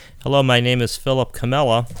Hello, my name is Philip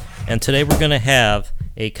Camella, and today we're going to have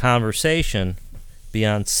a conversation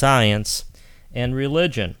beyond science and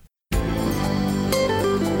religion.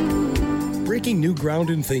 Breaking new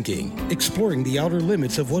ground in thinking, exploring the outer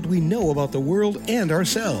limits of what we know about the world and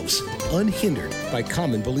ourselves, unhindered by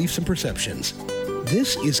common beliefs and perceptions.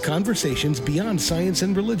 This is Conversations Beyond Science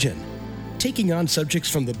and Religion, taking on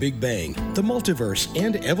subjects from the Big Bang, the multiverse,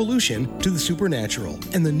 and evolution to the supernatural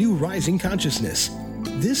and the new rising consciousness.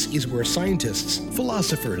 This is where scientists,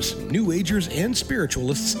 philosophers, New Agers, and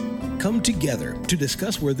spiritualists come together to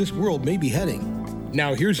discuss where this world may be heading.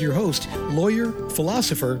 Now here's your host, lawyer,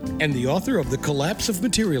 philosopher, and the author of The Collapse of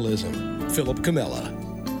Materialism, Philip Camella.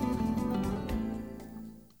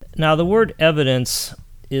 Now, the word evidence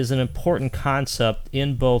is an important concept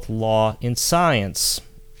in both law and science.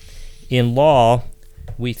 In law,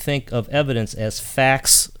 we think of evidence as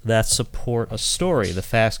facts that support a story. The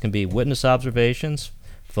facts can be witness observations,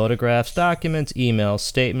 photographs, documents, emails,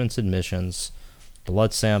 statements, admissions,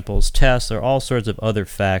 blood samples, tests. There are all sorts of other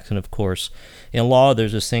facts. And of course, in law,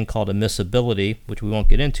 there's this thing called admissibility, which we won't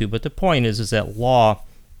get into. But the point is that law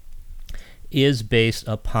is based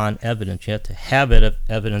upon evidence. You have to have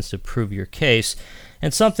evidence to prove your case.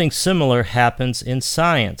 And something similar happens in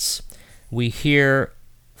science. We hear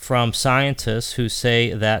from scientists who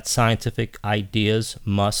say that scientific ideas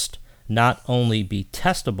must not only be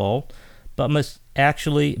testable, but must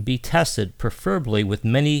actually be tested, preferably with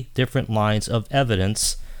many different lines of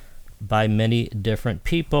evidence by many different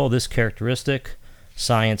people. This characteristic,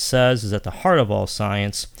 science says, is at the heart of all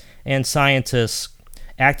science, and scientists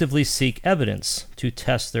actively seek evidence to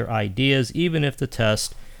test their ideas, even if the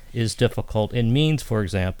test is difficult and means, for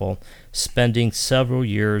example, spending several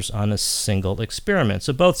years on a single experiment.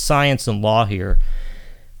 So both science and law here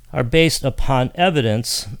are based upon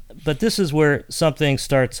evidence, but this is where something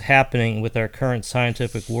starts happening with our current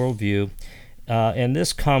scientific worldview, and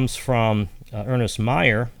this comes from Ernest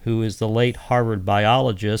Mayr, who is the late Harvard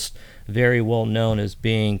biologist, very well known as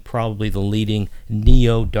being probably the leading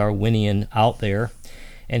neo-Darwinian out there.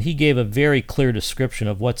 And he gave a very clear description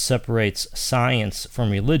of what separates science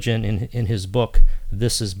from religion in his book,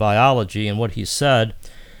 This is Biology. And what he said,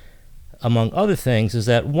 among other things, is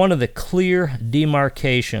that one of the clear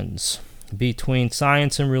demarcations between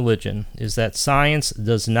science and religion is that science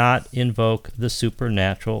does not invoke the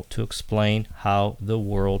supernatural to explain how the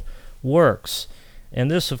world works. And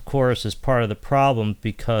this, of course, is part of the problem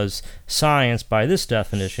because science, by this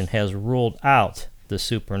definition, has ruled out the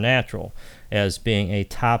supernatural as being a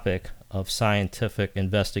topic of scientific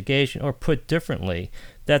investigation, or put differently,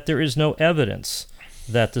 that there is no evidence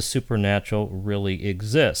that the supernatural really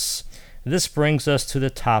exists. This brings us to the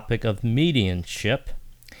topic of mediumship.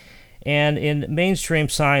 And in mainstream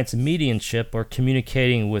science, mediumship, or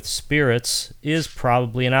communicating with spirits, is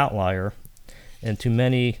probably an outlier. And to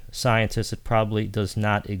many scientists, it probably does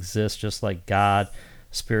not exist, just like God,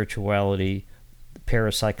 spirituality,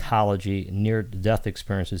 parapsychology, near-death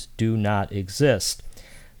experiences do not exist.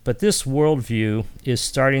 But this worldview is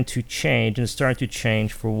starting to change, and it's starting to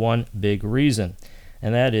change for one big reason,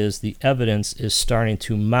 and that is the evidence is starting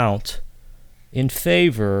to mount in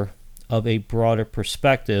favor of a broader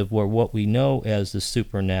perspective where what we know as the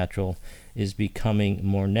supernatural is becoming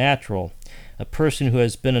more natural. A person who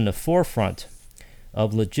has been in the forefront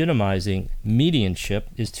of legitimizing mediumship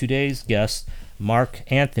is today's guest, Mark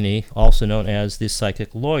Anthony, also known as the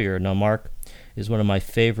Psychic Lawyer. Now, Mark is one of my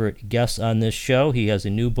favorite guests on this show. He has a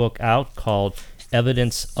new book out called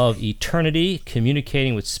Evidence of Eternity,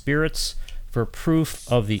 Communicating with Spirits for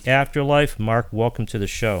Proof of the Afterlife. Mark, welcome to the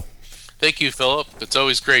show. Thank you, Philip. It's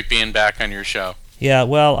always great being back on your show. Yeah,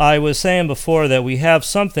 well, I was saying before that we have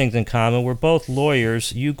some things in common. We're both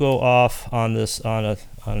lawyers. You go off on this on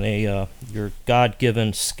your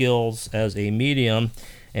God-given skills as a medium,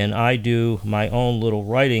 and I do my own little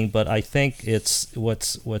writing. But I think it's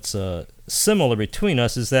what's similar between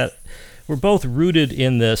us is that we're both rooted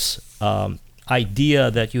in this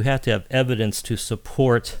idea that you have to have evidence to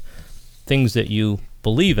support things that you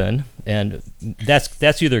believe in, and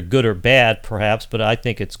that's either good or bad, perhaps. But I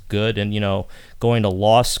think it's good. And going to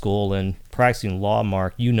law school and practicing law,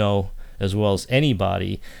 Mark, as well as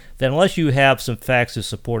anybody, that unless you have some facts to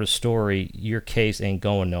support a story, your case ain't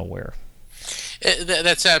going nowhere.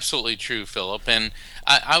 That's absolutely true, Philip. And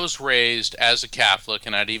I was raised as a Catholic,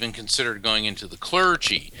 and I'd even considered going into the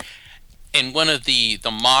clergy. And one of the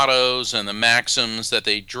mottos and the maxims that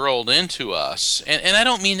they drilled into us, and I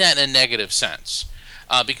don't mean that in a negative sense,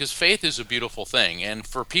 because faith is a beautiful thing. And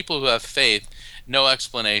for people who have faith, no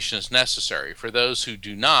explanation is necessary. For those who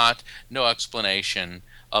do not, no explanation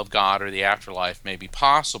of God or the afterlife may be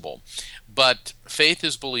possible. But faith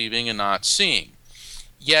is believing and not seeing.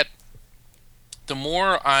 Yet, the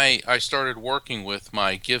more I started working with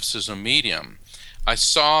my gifts as a medium, I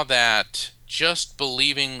saw that just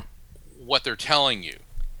believing what they're telling you,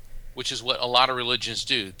 which is what a lot of religions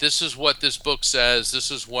do. This is what this book says.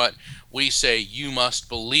 This is what we say. You must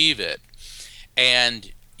believe it.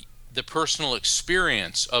 And the personal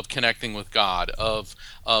experience of connecting with God, of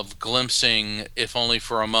glimpsing, if only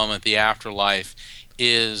for a moment, the afterlife,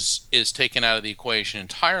 is taken out of the equation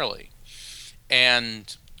entirely.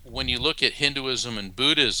 And when you look at Hinduism and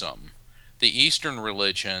Buddhism, the Eastern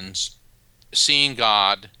religions, seeing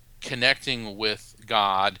God, connecting with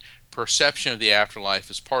God, perception of the afterlife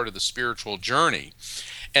is part of the spiritual journey.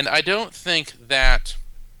 And I don't think that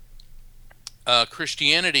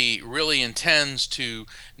Christianity really intends to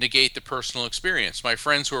negate the personal experience. My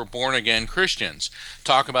friends who are born again Christians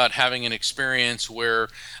talk about having an experience where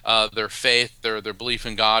their faith, their belief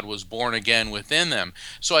in God was born again within them.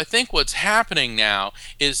 So I think what's happening now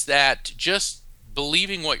is that just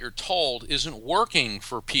believing what you're told isn't working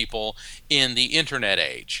for people in the internet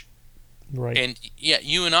age. Right. And yet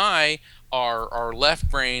you and I are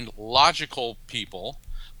left-brained, logical people.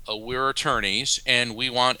 We're attorneys, and we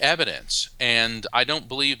want evidence. And I don't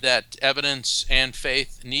believe that evidence and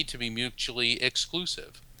faith need to be mutually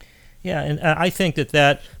exclusive. Yeah, and I think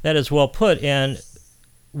that is well put. And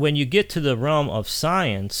when you get to the realm of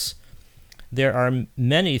science, there are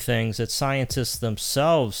many things that scientists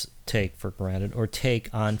themselves take for granted or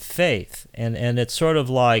take on faith. And it's sort of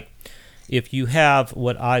like if you have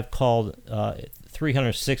what I've called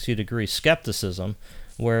 360-degree skepticism,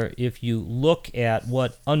 where if you look at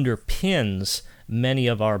what underpins many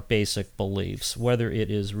of our basic beliefs, whether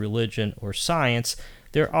it is religion or science,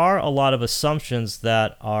 there are a lot of assumptions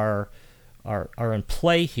that are in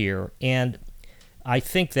play here. And I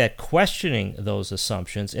think that questioning those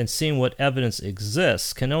assumptions and seeing what evidence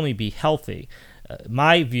exists can only be healthy.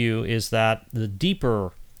 My view is that the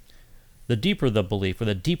deeper the belief, or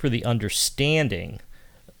the deeper the understanding,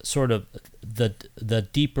 sort of the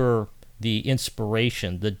deeper the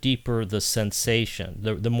inspiration, the deeper the sensation,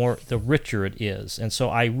 the richer it is. And so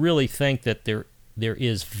I really think that there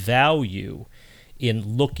is value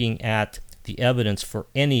in looking at the evidence for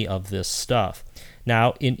any of this stuff.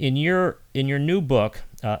 Now, in your new book,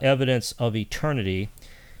 Evidence of Eternity,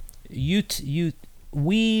 you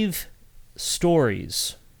weave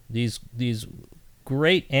stories, these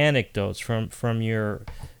great anecdotes from your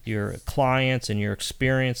clients and your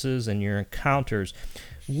experiences and your encounters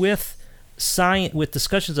with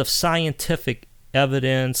discussions of scientific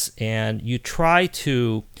evidence, and you try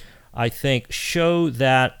to, I think, show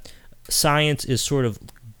that science is sort of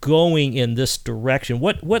going in this direction.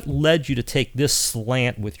 What led you to take this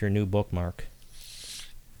slant with your new book, Mark?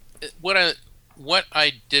 What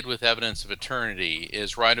I did with Evidence of Eternity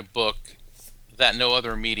is write a book that no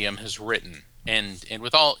other medium has written. And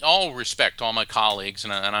with all respect to all my colleagues,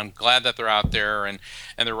 and I'm glad that they're out there and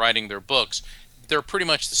they're writing their books, they're pretty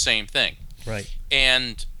much the same thing. Right.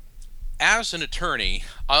 And as an attorney,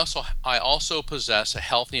 I also possess a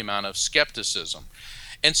healthy amount of skepticism.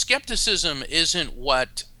 And skepticism isn't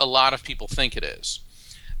what a lot of people think it is.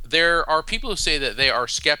 There are people who say that they are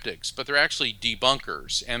skeptics, but they're actually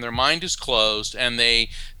debunkers, and their mind is closed, and they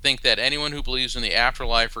think that anyone who believes in the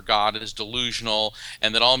afterlife or God is delusional,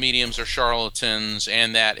 and that all mediums are charlatans,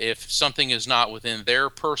 and that if something is not within their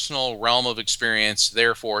personal realm of experience,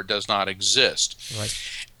 therefore it does not exist.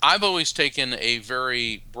 Right. I've always taken a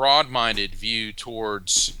very broad-minded view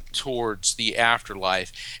towards the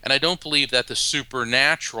afterlife, and I don't believe that the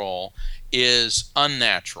supernatural is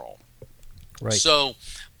unnatural. Right. So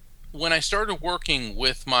when I started working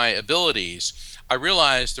with my abilities, I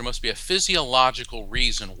realized there must be a physiological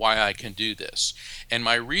reason why I can do this. And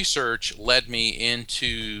my research led me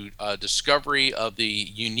into discovery of the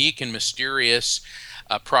unique and mysterious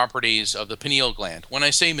properties of the pineal gland. When I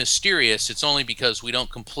say mysterious, it's only because we don't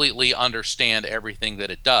completely understand everything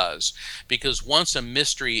that it does. Because once a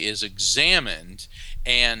mystery is examined,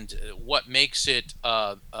 and what makes it,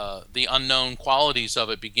 the unknown qualities of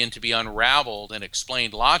it begin to be unraveled and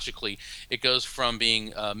explained logically, it goes from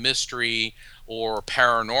being a mystery or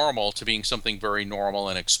paranormal to being something very normal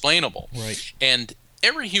and explainable. Right. And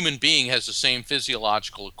every human being has the same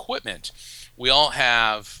physiological equipment. We all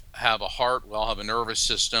have a heart, we all have a nervous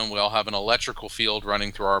system, we all have an electrical field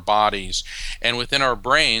running through our bodies, and within our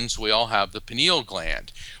brains we all have the pineal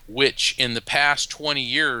gland, which in the past 20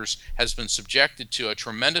 years has been subjected to a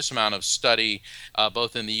tremendous amount of study,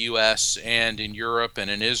 both in the US and in Europe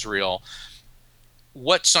and in Israel.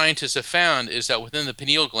 What scientists have found is that within the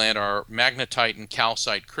pineal gland are magnetite and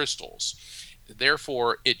calcite crystals.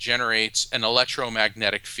 therefore it generates an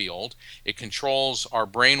electromagnetic field. It controls our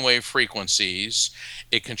brainwave frequencies.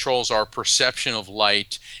 It controls our perception of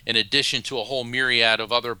light, in addition to a whole myriad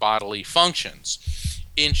of other bodily functions.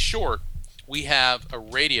 In short, we have a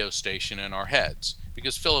radio station in our heads.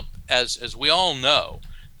 Because, Philip, as we all know,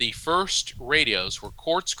 the first radios were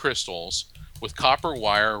quartz crystals with copper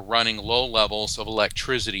wire running low levels of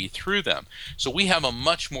electricity through them. So we have a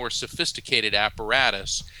much more sophisticated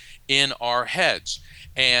apparatus in our heads.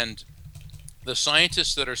 And the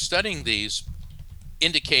scientists that are studying these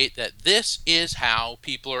indicate that this is how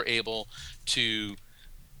people are able to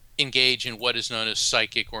engage in what is known as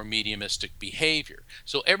psychic or mediumistic behavior.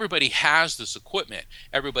 So everybody has this equipment.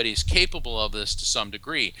 Everybody's capable of this to some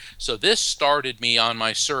degree. So this started me on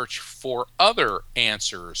my search for other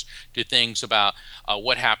answers to things about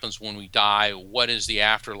what happens when we die, what is the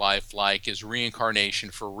afterlife like, is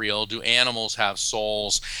reincarnation for real, do animals have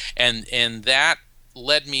souls, and that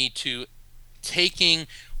led me to taking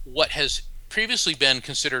what has previously been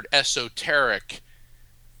considered esoteric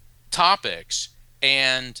topics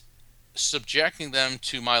and subjecting them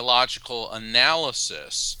to my logical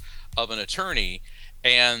analysis of an attorney,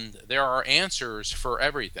 and there are answers for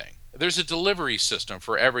everything. There's a delivery system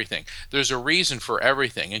for everything. There's a reason for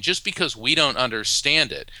everything. And just because we don't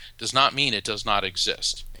understand it does not mean it does not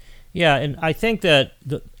exist. Yeah, and I think that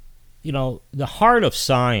the heart of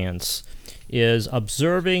science is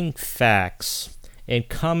observing facts and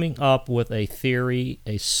coming up with a theory,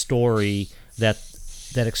 a story that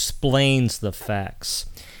explains the facts.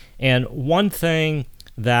 And one thing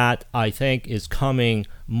that I think is coming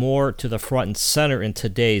more to the front and center in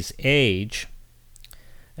today's age,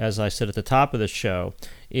 as I said at the top of the show,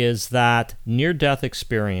 is that near-death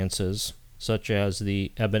experiences, such as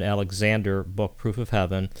the Eben Alexander book, Proof of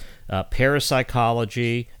Heaven,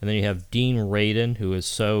 parapsychology, and then you have Dean Radin, who is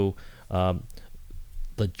so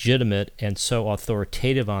legitimate and so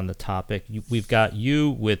authoritative on the topic. We've got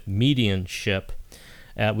you with mediumship.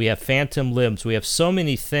 We have phantom limbs. We have so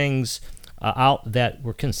many things out that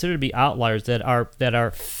were considered to be outliers that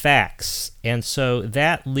are facts, and so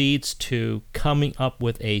that leads to coming up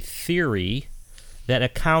with a theory that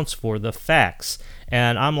accounts for the facts.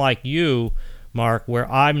 And I'm like you, Mark,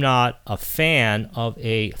 where I'm not a fan of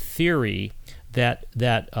a theory that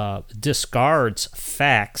discards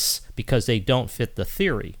facts because they don't fit the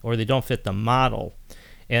theory or they don't fit the model.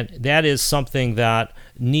 And that is something that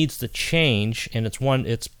needs to change, and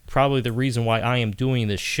it's probably the reason why I am doing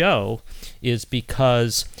this show, is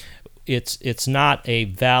because it's not a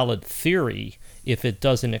valid theory if it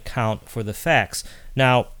doesn't account for the facts.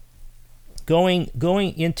 Now, going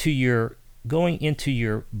into your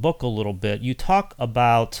book a little bit, you talk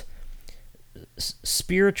about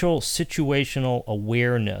spiritual situational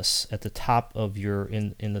awareness at the top of your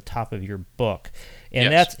in the top of your book,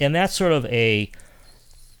 and yes. that's sort of a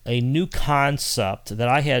new concept that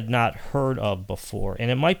I had not heard of before, and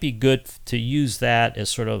it might be good to use that as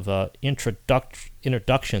sort of an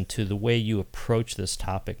introduction to the way you approach this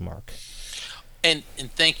topic, Mark. And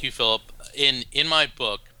thank you, Philip. In my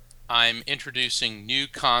book, I'm introducing new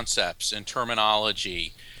concepts and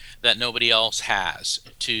terminology that nobody else has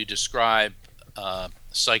to describe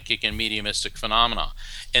psychic and mediumistic phenomena.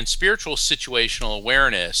 And spiritual situational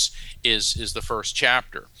awareness is the first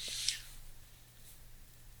chapter.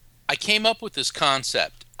 I came up with this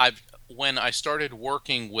concept when I started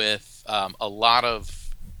working with a lot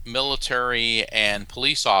of military and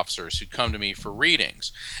police officers who come to me for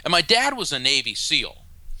readings. And my dad was a Navy SEAL.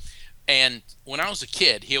 And when I was a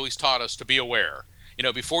kid, he always taught us to be aware.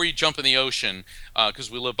 Before you jump in the ocean, because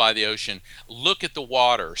we live by the ocean, look at the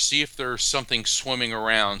water, see if there's something swimming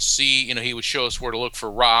around, he would show us where to look for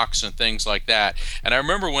rocks and things like that. And I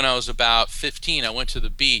remember when I was about 15, I went to the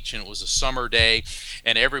beach, and it was a summer day,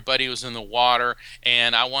 and everybody was in the water,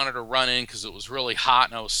 and I wanted to run in because it was really hot,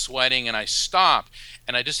 and I was sweating, and I stopped,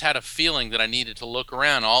 and I just had a feeling that I needed to look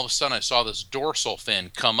around. All of a sudden, I saw this dorsal fin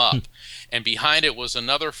come up, and behind it was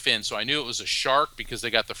another fin, so I knew it was a shark because they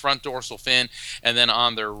got the front dorsal fin, and then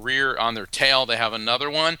on their tail, they have another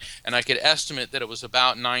one, and I could estimate that it was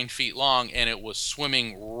about 9 feet long, and it was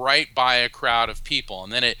swimming right by a crowd of people,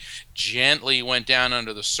 and then it gently went down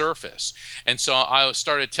under the surface. And so I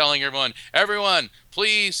started telling everyone,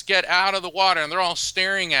 please get out of the water, and they're all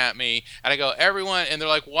staring at me, and I go, everyone, and they're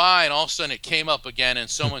like, why? And all of a sudden it came up again, and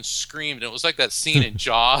someone screamed, and it was like that scene in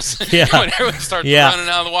Jaws yeah. when everyone starts running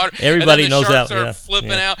out of the water. Everybody and then the knows that. sharks are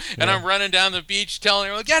flipping out, and I'm running down the beach telling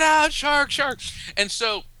everyone, get out, shark. And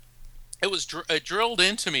so it was drilled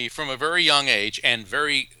into me from a very young age, and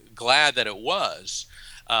very glad that it was,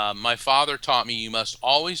 My father taught me you must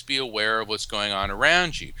always be aware of what's going on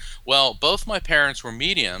around you. Well, both my parents were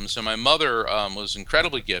mediums, and my mother was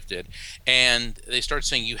incredibly gifted. And they started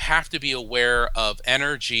saying you have to be aware of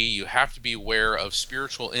energy, you have to be aware of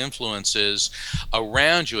spiritual influences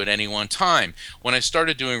around you at any one time. When I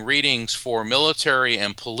started doing readings for military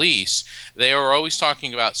and police, they were always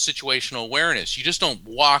talking about situational awareness. You just don't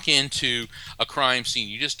walk into a crime scene,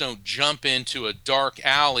 you just don't jump into a dark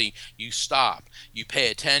alley. You stop, you pay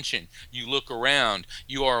attention, you look around,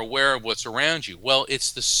 you are aware of what's around you. Well,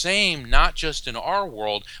 it's the same not just in our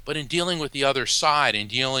world, but in dealing with the other side, in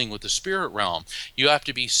dealing with the spirit realm. You have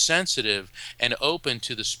to be sensitive and open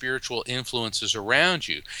to the spiritual influences around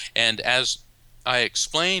you. And as I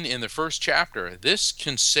explain in the first chapter, this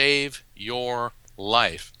can save your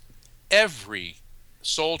life. Every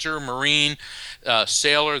soldier, Marine,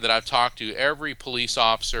 sailor that I've talked to, every police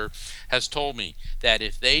officer has told me that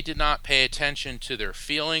if they did not pay attention to their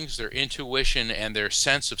feelings, their intuition, and their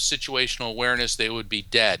sense of situational awareness, they would be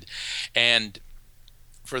dead. And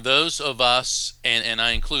for those of us, and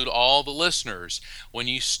I include all the listeners, when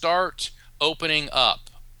you start opening up,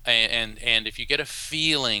 and if you get a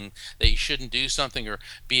feeling that you shouldn't do something, or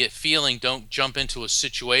be it feeling, don't jump into a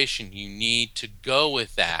situation. You need to go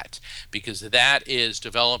with that, because that is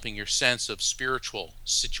developing your sense of spiritual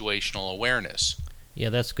situational awareness. Yeah,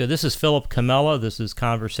 that's good. This is Philip Comella. This is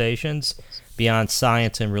Conversations Beyond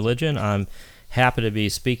Science and Religion. I'm happy to be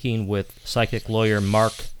speaking with psychic lawyer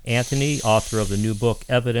Mark Anthony, author of the new book,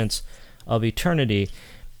 Evidence of Eternity.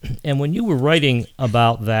 And when you were writing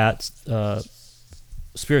about that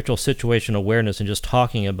spiritual situation awareness and just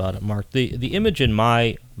talking about it, Mark, the image in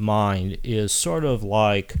my mind is sort of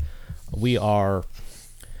like we are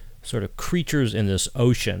sort of creatures in this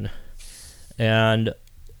ocean, and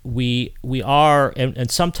we are, and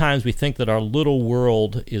sometimes we think that our little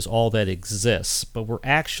world is all that exists, but we're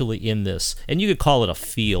actually in this, and you could call it a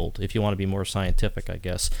field if you want to be more scientific, I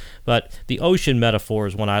guess. But the ocean metaphor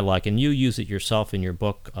is one I like, and you use it yourself in your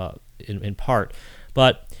book in part.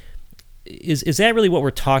 But is that really what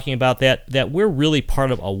we're talking about? That we're really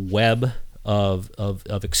part of a web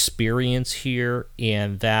of experience here,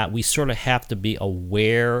 and that we sort of have to be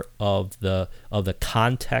aware of the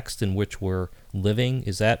context in which we're living?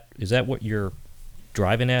 Is that what you're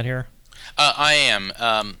driving at here? I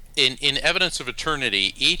am. In Evidence of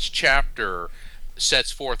Eternity, each chapter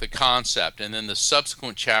sets forth a concept, and then the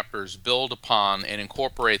subsequent chapters build upon and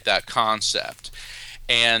incorporate that concept.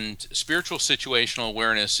 And spiritual situational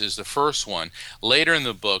awareness is the first one. Later in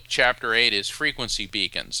the book, chapter 8 is frequency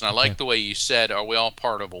beacons. And I like the way you said, are we all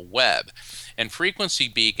part of a web? And frequency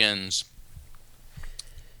beacons,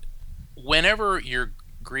 whenever you're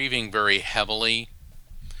grieving very heavily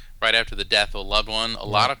right after the death of a loved one, a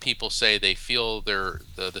lot of people say they feel the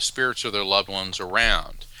spirits of their loved ones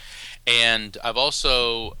around. And I've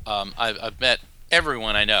also I've met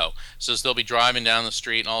everyone I know says they'll be driving down the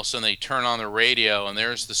street, and all of a sudden they turn on the radio, and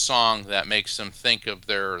there's the song that makes them think of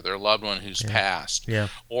their loved one who's passed. Yeah.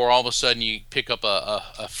 Or all of a sudden you pick up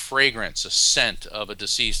a fragrance, a scent of a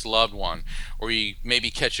deceased loved one, or you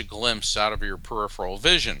maybe catch a glimpse out of your peripheral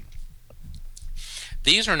vision.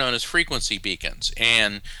 These are known as frequency beacons,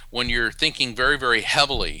 and when you're thinking very, very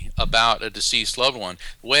heavily about a deceased loved one,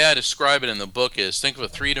 the way I describe it in the book is, think of a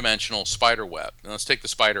three-dimensional spider web. Now, let's take the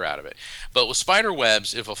spider out of it. But with spider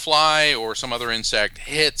webs, if a fly or some other insect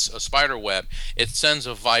hits a spider web, it sends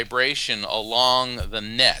a vibration along the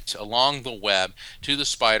net, along the web, to the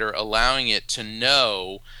spider, allowing it to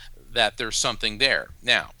know that there's something there.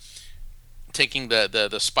 Now, taking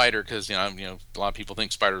the spider, because a lot of people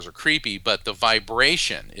think spiders are creepy, but the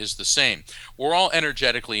vibration is the same. We're all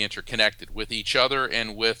energetically interconnected with each other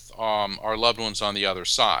and with our loved ones on the other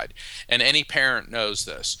side, and any parent knows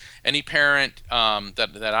this. Any parent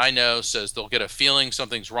that I know says they'll get a feeling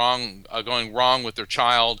something's wrong, going wrong with their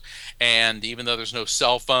child, and even though there's no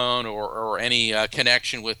cell phone or any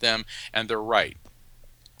connection with them, and they're right.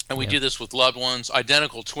 And we do this with loved ones.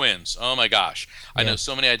 Identical twins. Oh my gosh. I know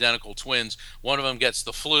so many identical twins. One of them gets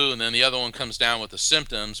the flu, and then the other one comes down with the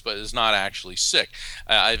symptoms but is not actually sick.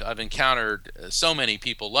 I've encountered so many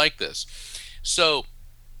people like this. So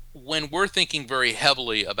when we're thinking very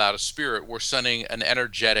heavily about a spirit, we're sending an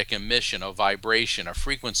energetic emission, a vibration, a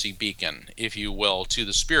frequency beacon, if you will, to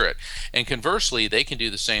the spirit. And conversely, they can do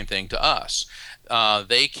the same thing to us.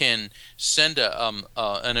 They can send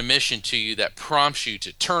an emission to you that prompts you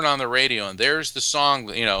to turn on the radio, and there's the song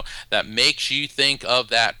that makes you think of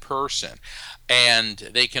that person. And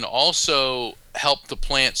they can also help to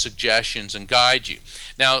plant suggestions and guide you.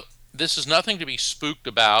 Now, this is nothing to be spooked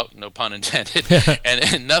about, no pun intended,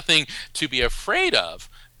 and nothing to be afraid of,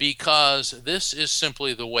 because this is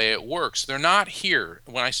simply the way it works. They're not here,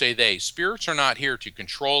 when I say they, spirits are not here to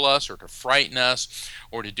control us or to frighten us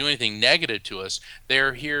or to do anything negative to us.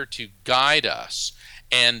 They're here to guide us.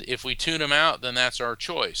 And if we tune them out, then that's our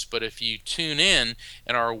choice. But if you tune in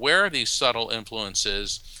and are aware of these subtle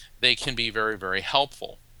influences, they can be very, very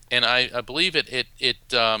helpful. And I believe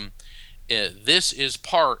this is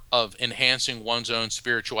part of enhancing one's own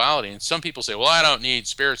spirituality. And some people say, well, I don't need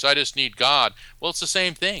spirits, I just need God. Well, it's the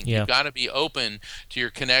same thing. Yeah. You've got to be open to your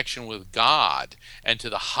connection with God and to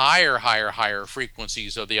the higher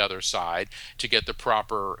frequencies of the other side to get the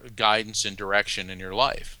proper guidance and direction in your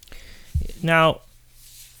life. Now,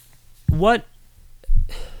 what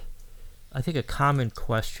I think a common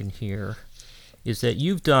question here is that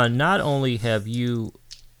you've done, not only have you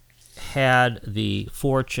had the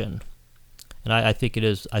fortune, and I think it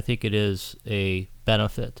is a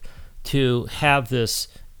benefit to have this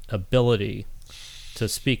ability to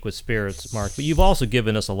speak with spirits, Mark, but you've also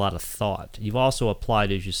given us a lot of thought. You've also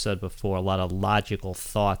applied, as you said before, a lot of logical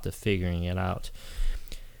thought to figuring it out.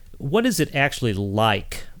 What is it actually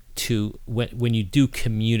like to when you do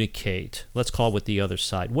communicate, let's call it with the other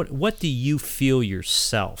side? What do you feel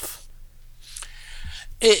yourself?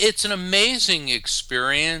 It's an amazing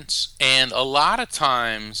experience, and a lot of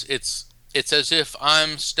times it's as if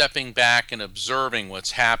I'm stepping back and observing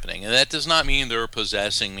what's happening. And that does not mean they're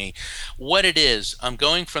possessing me. What it is, I'm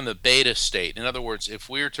going from the beta state. In other words, if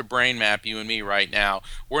we were to brain map you and me right now,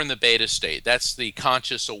 we're in the beta state. That's the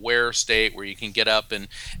conscious aware state where you can get up and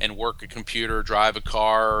work a computer, drive a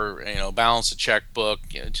car, balance a checkbook,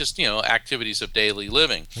 just activities of daily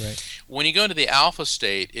living. Right. When you go into the alpha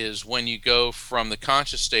state is when you go from the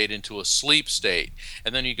conscious state into a sleep state.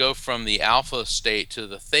 And then you go from the alpha state to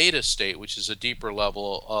the theta state, which is a deeper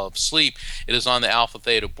level of sleep. It is on the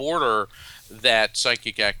alpha-theta border that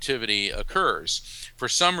psychic activity occurs. For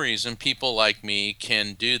some reason, people like me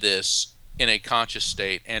can do this in a conscious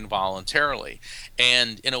state and voluntarily.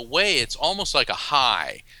 And in a way, it's almost like a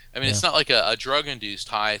high. I mean, It's not like a drug-induced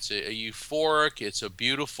high. It's a euphoric, it's a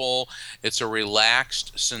beautiful, it's a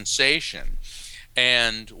relaxed sensation.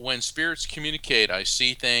 And when spirits communicate, I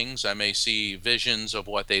see things. I may see visions of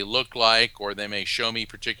what they look like, or they may show me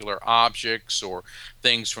particular objects or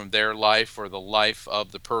things from their life or the life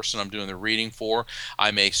of the person I'm doing the reading for.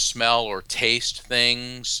 I may smell or taste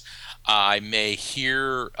things. I may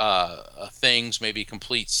hear things, maybe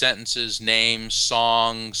complete sentences, names,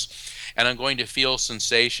 songs, and I'm going to feel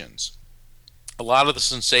sensations. A lot of the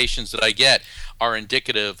sensations that I get are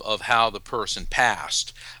indicative of how the person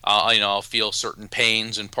passed. I'll feel certain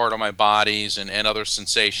pains in part of my bodies and other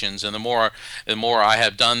sensations. And the more I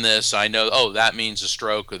have done this, I know, that means a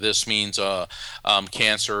stroke, or this means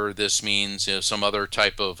cancer, this means some other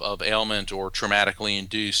type of ailment or traumatically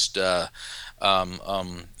induced death.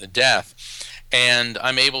 And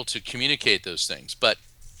I'm able to communicate those things. But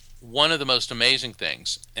one of the most amazing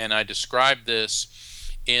things, and I described this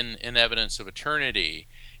in Evidence of Eternity,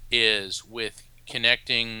 is with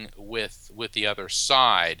connecting with the other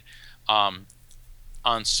side. On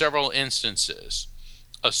several instances,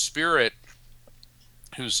 a spirit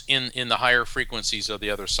who's in the higher frequencies of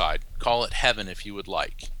the other side, call it heaven if you would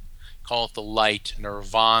like, call it the light,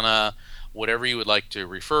 nirvana, whatever you would like to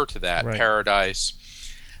refer to that, right. Paradise,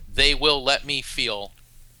 they will let me feel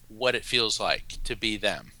what it feels like to be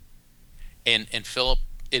them. And Philip,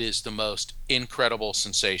 it is the most incredible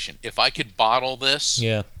sensation. If I could bottle this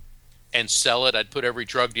and sell it, I'd put every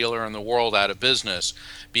drug dealer in the world out of business,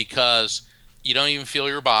 because you don't even feel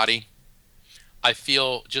your body. I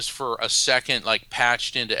feel just for a second like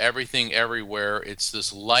patched into everything everywhere. It's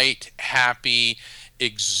this light, happy,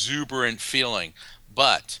 exuberant feeling.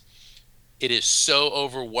 But it is so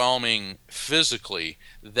overwhelming physically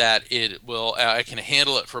that I can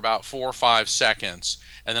handle it for about 4 or 5 seconds,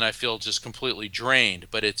 and then I feel just completely drained.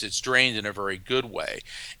 But it's drained in a very good way.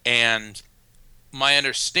 And my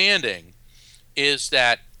understanding is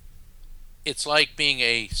that it's like being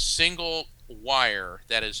a single wire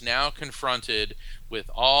that is now confronted with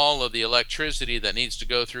all of the electricity that needs to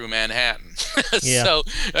go through Manhattan. So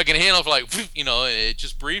I can handle it for like,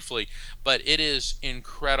 just briefly, but it is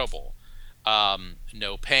incredible.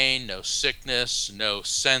 No pain, no sickness, no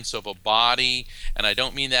sense of a body. And I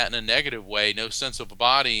don't mean that in a negative way. No sense of a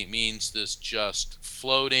body means this just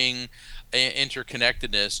floating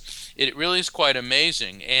interconnectedness. It really is quite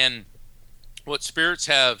amazing. And what spirits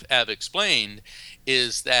have explained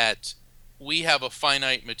is that we have a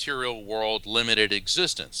finite material world, limited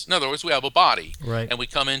existence. In other words, we have a body, right, and we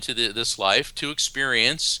come into this life to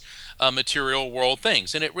experience material world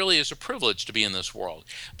things, and it really is a privilege to be in this world.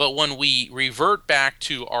 But when we revert back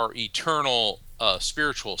to our eternal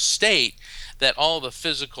spiritual state, that all the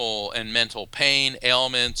physical and mental pain,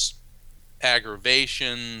 ailments,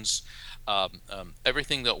 aggravations,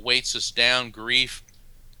 everything that weights us down, grief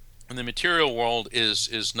in the material world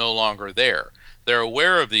is no longer there. They're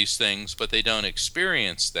aware of these things, but they don't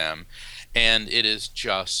experience them, and it is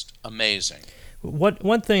just amazing.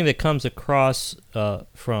 One thing that comes across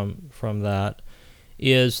from that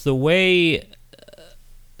is the way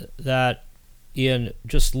that, in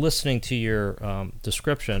just listening to your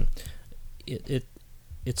description, it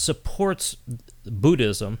supports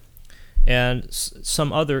Buddhism and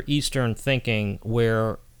some other Eastern thinking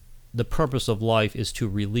where the purpose of life is to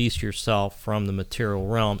release yourself from the material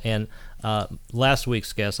realm. And last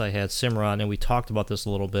week's guest, I had Simran, and we talked about this a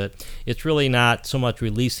little bit. It's really not so much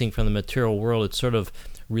releasing from the material world, it's sort of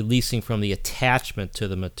releasing from the attachment to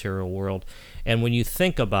the material world. And when you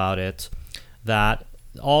think about it, that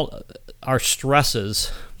all our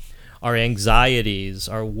stresses, our anxieties,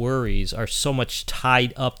 our worries are so much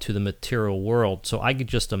tied up to the material world. So I could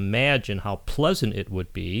just imagine how pleasant it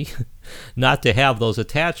would be not to have those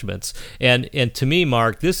attachments. And to me,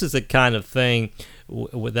 Mark, this is the kind of thing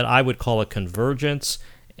that I would call a convergence,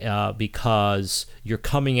 because you're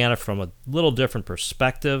coming at it from a little different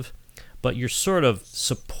perspective, but you're sort of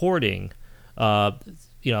supporting,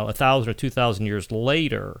 1,000 or 2,000 years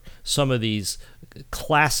later, some of these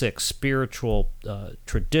classic spiritual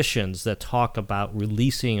traditions that talk about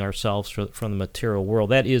releasing ourselves from the material world.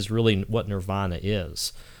 That is really what nirvana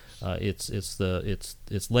is.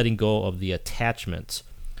 It's letting go of the attachments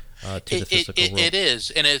to the physical world. It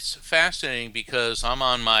is, and it's fascinating because I'm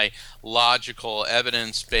on my logical,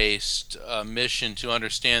 evidence-based mission to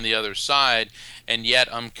understand the other side, and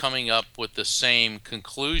yet I'm coming up with the same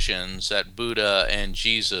conclusions that Buddha and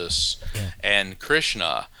Jesus and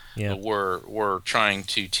Krishna were trying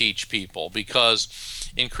to teach people. Because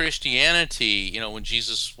in Christianity, when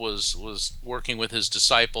Jesus was working with his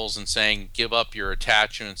disciples and saying, give up your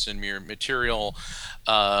attachments and your material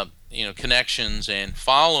connections and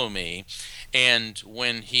follow me, and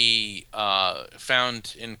when he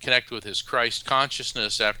found and connected with his Christ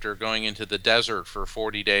consciousness after going into the desert for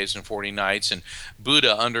 40 days and 40 nights, and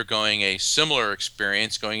Buddha undergoing a similar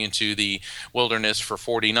experience, going into the wilderness for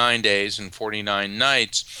 49 days and 49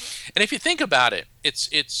 nights. And if you think about it, it's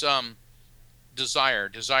desire.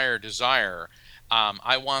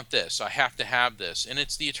 I want this. I have to have this. And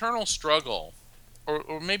it's the eternal struggle,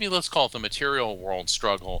 or maybe let's call it the material world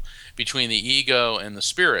struggle, between the ego and the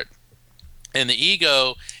spirit. And the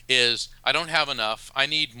ego is, I don't have enough, I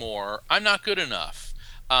need more, I'm not good enough,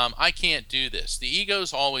 I can't do this. The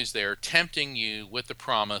ego's always there, tempting you with the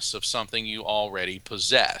promise of something you already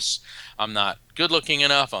possess. I'm not good looking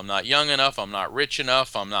enough, I'm not young enough, I'm not rich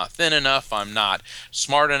enough, I'm not thin enough, I'm not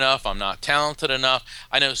smart enough, I'm not talented enough.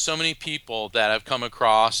 I know so many people that I've come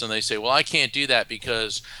across and they say, well, I can't do that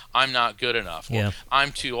because I'm not good enough. Well,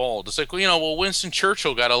 I'm too old. It's like, Winston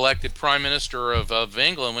Churchill got elected Prime Minister of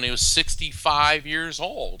England when he was 65 years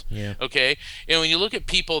old. Yeah. Okay? When you look at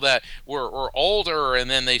people that were older and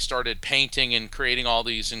then they started painting and creating all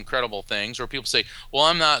these incredible things, or people say, well,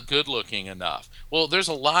 I'm not good looking enough. Well, there's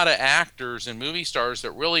a lot of actors and movie stars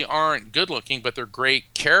that really aren't good looking, but they're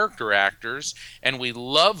great character actors, and we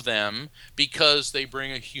love them because they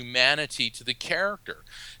bring a humanity to the character.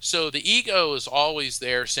 So the ego is always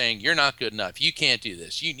there saying, you're not good enough, you can't do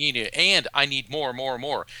this, you need it, and I need more.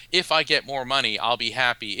 If I get more money, I'll be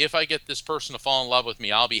happy. If I get this person to fall in love with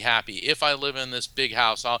me, I'll be happy. If I live in this big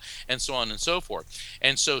house, and so on and so forth.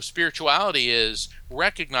 And so spirituality is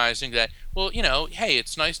recognizing that, well, hey,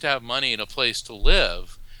 it's nice to have money and a place to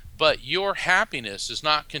live, but your happiness is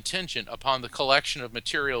not contingent upon the collection of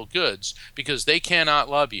material goods, because they cannot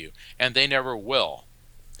love you and they never will.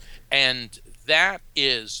 And that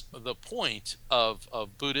is the point of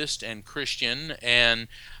Buddhist and Christian and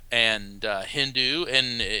Hindu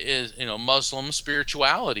and Muslim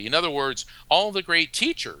spirituality. In other words, all the great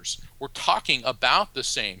teachers were talking about the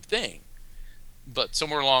same thing, but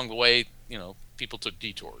somewhere along the way, people took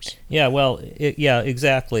detours. Yeah, well,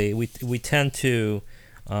 exactly. We tend to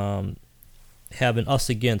have an us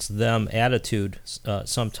against them attitude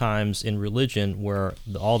sometimes in religion, where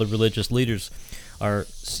all the religious leaders are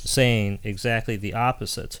saying exactly the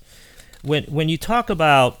opposite. When you talk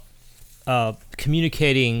about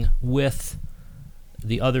communicating with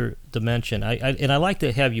the other dimension, I like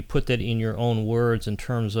to have you put that in your own words in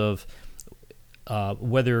terms of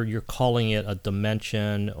whether you're calling it a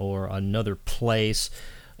dimension or another place.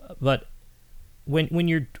 But when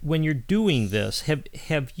you're doing this,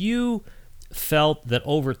 have you felt that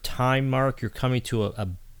over time, Mark, you're coming to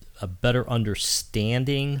a better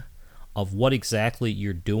understanding of what exactly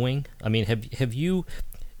you're doing? I mean, have you,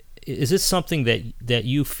 is this something that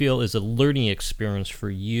you feel is a learning experience for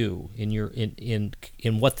you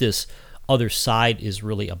in what this other side is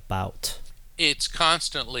really about? It's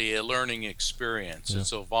constantly a learning experience. Yeah.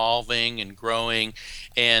 It's evolving and growing,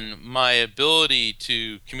 and my ability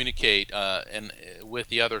to communicate with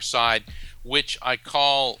the other side, which I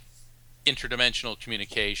call interdimensional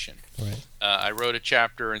communication. Right. I wrote a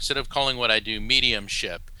chapter, instead of calling what I do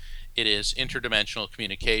mediumship, it is interdimensional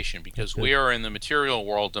communication, because we are in the material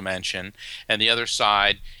world dimension and the other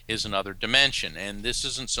side is another dimension. And this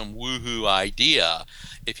isn't some woohoo idea.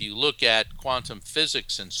 If you look at quantum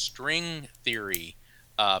physics and string theory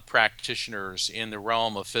practitioners in the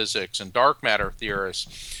realm of physics and dark matter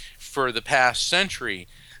theorists for the past century,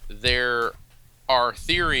 there are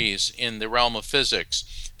theories in the realm of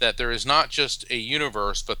physics that there is not just a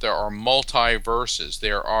universe, but there are multiverses.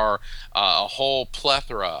 There are a whole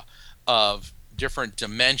plethora of different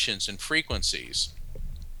dimensions and frequencies.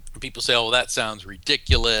 People say, "Oh, well, that sounds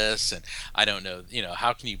ridiculous," and I don't know,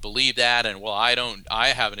 how can you believe that? And well, I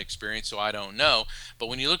haven't experienced, so I don't know. But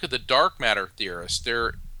when you look at the dark matter theorists,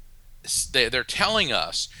 they're telling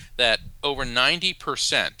us that over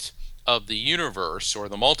 90% of the universe or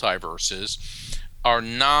the multiverses are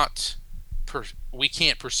not, we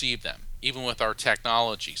can't perceive them, even with our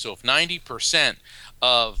technology. So if 90%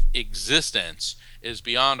 of existence is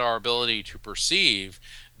beyond our ability to perceive,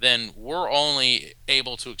 then we're only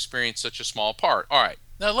able to experience such a small part. All right,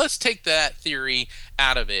 now let's take that theory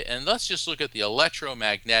out of it, and let's just look at the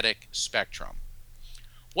electromagnetic spectrum.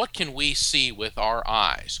 What can we see with our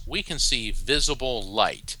eyes? We can see visible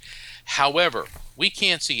light. However, we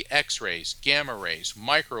can't see X-rays, gamma rays,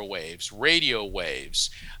 microwaves, radio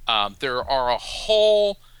waves. There are a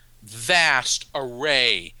whole vast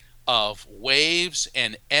array of waves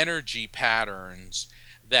and energy patterns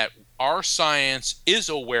that our science is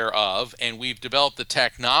aware of, and we've developed the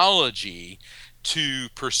technology to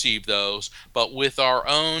perceive those. But with our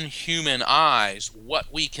own human eyes,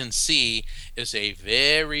 what we can see is a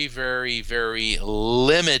very, very, very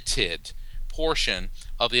limited portion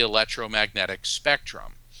of the electromagnetic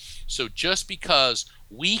spectrum. So just because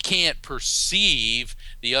we can't perceive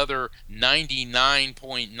the other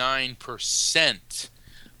 99.9%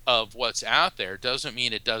 of what's out there doesn't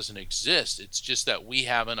mean it doesn't exist. It's just that we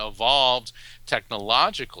haven't evolved,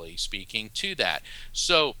 technologically speaking, to that.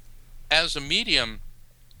 So as a medium,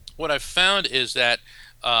 what I've found is that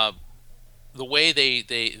the way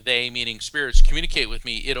they meaning spirits communicate with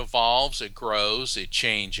me, it evolves, it grows, it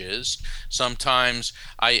changes. Sometimes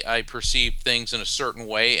I perceive things in a certain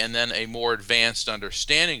way and then a more advanced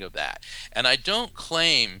understanding of that. And I don't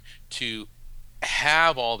claim to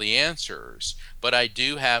have all the answers, but I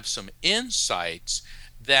do have some insights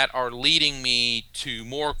that are leading me to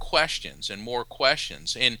more questions and more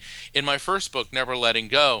questions. In my first book, Never Letting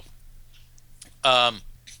Go,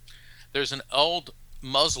 there's an old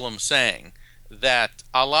Muslim saying that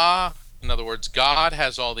Allah, in other words, God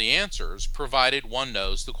has all the answers, provided one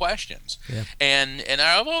knows the questions. Yeah. And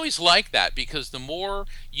I've always liked that, because the more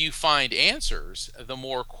you find answers, the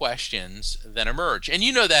more questions then emerge. And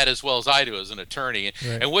you know that as well as I do as an attorney.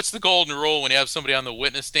 Right. And what's the golden rule when you have somebody on the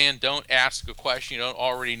witness stand? Don't ask a question you don't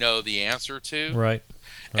already know the answer to. Right.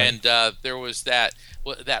 And there was that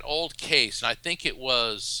old case, and I think it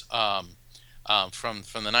was from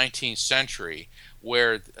the 19th century,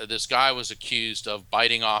 where this guy was accused of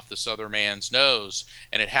biting off this other man's nose,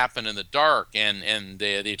 and it happened in the dark, and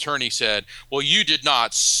the attorney said, "Well, you did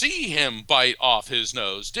not see him bite off his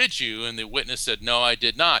nose, did you?" And the witness said, "No, I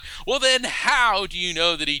did not." "Well, then how do you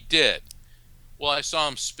know that he did?" "Well, I saw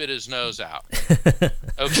him spit his nose out."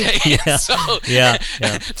 Okay, Yeah. so Yeah.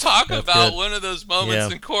 talk That's about good. one of those moments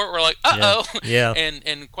Yeah. in court where like, uh-oh. Yeah.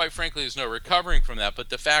 And quite frankly, there's no recovering from that.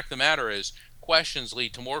 But the fact of the matter is, questions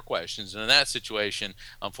lead to more questions, and in that situation,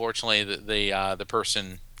 unfortunately, the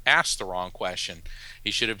person asked the wrong question.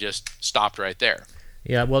 He should have just stopped right there.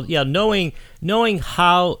 Yeah, well, yeah, knowing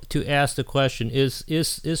how to ask the question is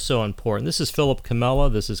so important. This is Philip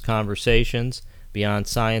Comella. This is Conversations Beyond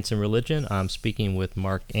Science and Religion. I'm speaking with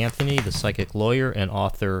Mark Anthony, the psychic lawyer and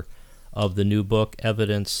author of the new book,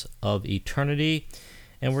 Evidence of Eternity.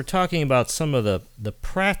 And we're talking about some of the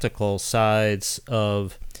practical sides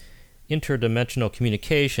of interdimensional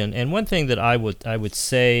communication. And one thing that I would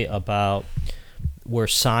say about where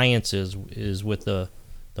science is with the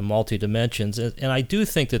multi-dimensions, and I do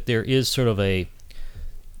think that there is sort of a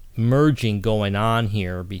merging going on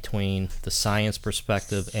here between the science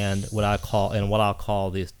perspective and what I'll call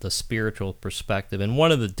the spiritual perspective. And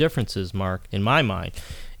one of the differences, Mark, in my mind,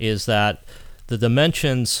 is that the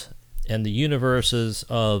dimensions and the universes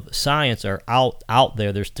of science are out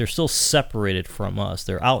there. They're still separated from us.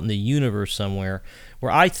 They're out in the universe somewhere.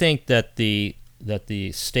 Where I think that the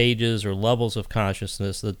stages or levels of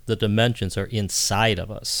consciousness, the dimensions, are inside of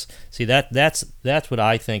us. See, that's what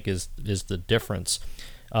I think is the difference,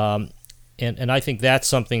 and I think that's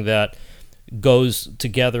something that goes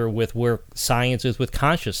together with where science is with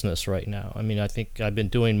consciousness right now. I mean, I think I've been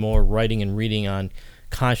doing more writing and reading on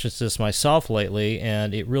consciousness myself lately,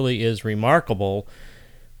 and it really is remarkable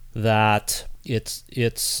that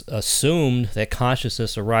it's assumed that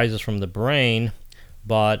consciousness arises from the brain,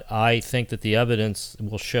 but I think that the evidence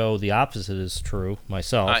will show the opposite is true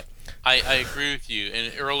myself. I agree with you.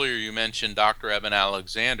 And earlier you mentioned Dr. Eben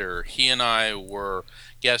Alexander. He and I were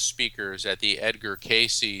guest speakers at the Edgar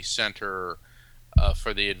Cayce Center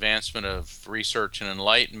for the Advancement of Research and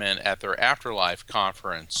Enlightenment at their Afterlife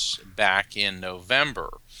conference back in November.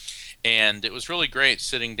 And it was really great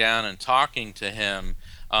sitting down and talking to him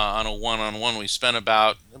on a one-on-one. We spent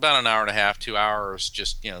about an hour and a half, 2 hours,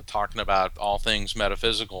 just talking about all things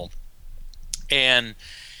metaphysical. And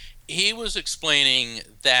he was explaining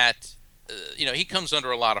that he comes under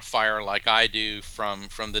a lot of fire, like I do, from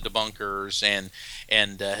the debunkers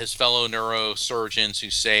and his fellow neurosurgeons who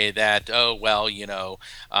say that,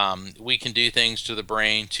 we can do things to the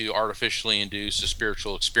brain to artificially induce a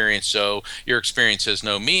spiritual experience, so your experience has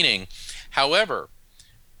no meaning. However,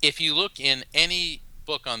 if you look in any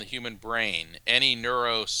book on the human brain, any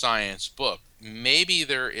neuroscience book, maybe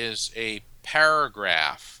there is a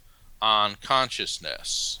paragraph on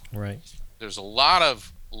consciousness. Right. There's a lot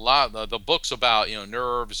of the books about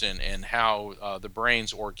nerves and how the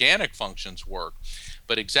brain's organic functions work,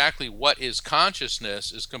 but exactly what is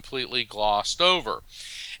consciousness is completely glossed over.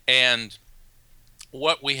 And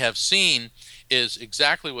what we have seen is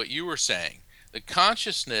exactly what you were saying. The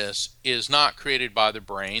consciousness is not created by the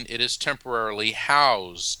brain. It is temporarily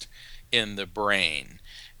housed in the brain.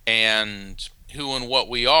 And who and what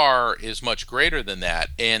we are is much greater than that.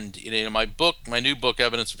 And my new book,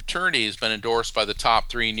 Evidence of Eternity, has been endorsed by the top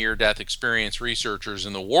 3 near-death experience researchers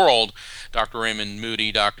in the world, Dr. Raymond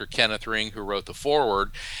Moody, Dr. Kenneth Ring, who wrote the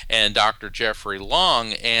foreword, and Dr. Jeffrey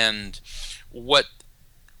Long. And what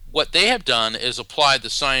they have done is applied the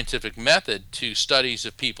scientific method to studies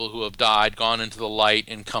of people who have died, gone into the light,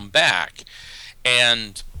 and come back.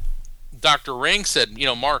 And Dr. Ring said,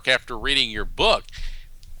 Mark, after reading your book,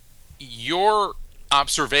 your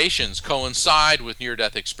observations coincide with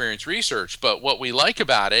near-death experience research, but what we like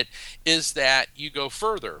about it is that you go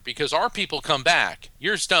further, because our people come back.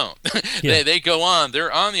 Yours don't. Yeah. They go on.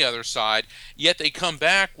 They're on the other side, yet they come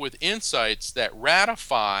back with insights that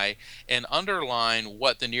ratify and underline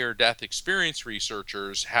what the near-death experience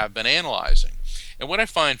researchers have been analyzing. And what I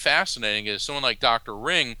find fascinating is someone like Dr.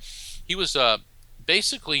 Ring, he was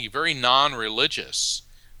basically very non-religious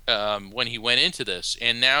when he went into this,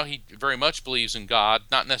 and now he very much believes in God,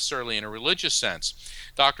 not necessarily in a religious sense.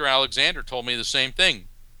 Dr. Alexander told me the same thing.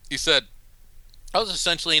 He said, I was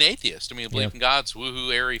essentially an atheist. I mean, I believed in God's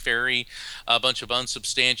woohoo, airy-fairy, a bunch of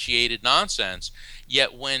unsubstantiated nonsense.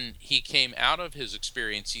 Yet when he came out of his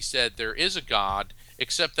experience, he said there is a God,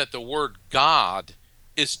 except that the word God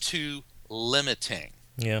is too limiting.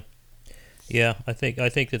 Yeah. I think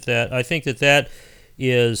that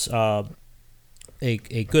is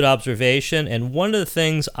a good observation, and one of the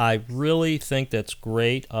things I really think that's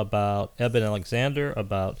great about Eben Alexander,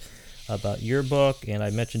 about your book, and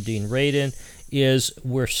I mentioned Dean Radin, is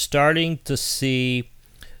we're starting to see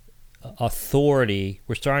authority,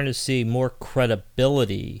 we're starting to see more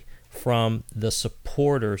credibility from the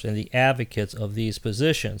supporters and the advocates of these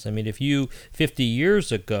positions. I mean, 50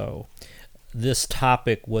 years ago, this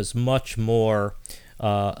topic was much more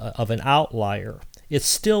of an outlier. It's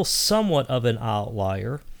still somewhat of an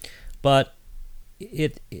outlier, but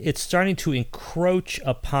it's starting to encroach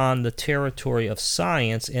upon the territory of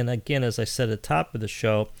science. And again, as I said at the top of the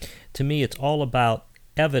show, to me it's all about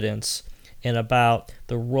evidence and about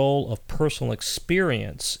the role of personal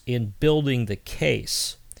experience in building the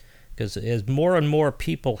case. Because as more and more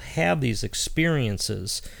people have these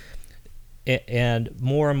experiences and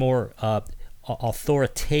more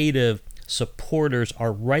authoritative supporters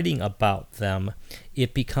are writing about them,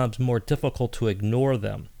 it becomes more difficult to ignore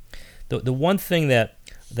them. The one thing that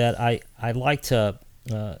I like to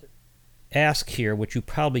ask here, which you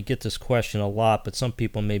probably get this question a lot, but some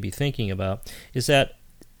people may be thinking about, is that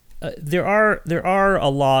there are a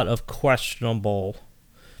lot of questionable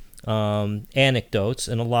anecdotes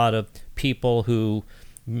and a lot of people who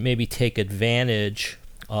maybe take advantage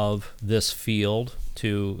of this field,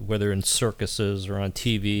 to whether in circuses or on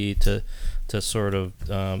TV, to sort of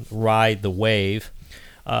ride the wave.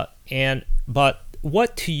 But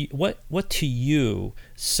what to you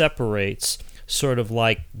separates sort of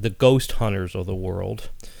like the ghost hunters of the world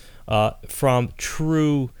from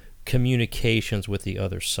true communications with the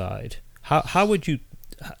other side? How would you?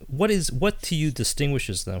 What to you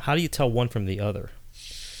distinguishes them? How do you tell one from the other?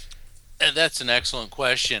 And that's an excellent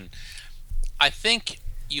question. I think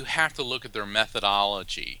you have to look at their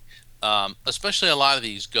methodology, especially a lot of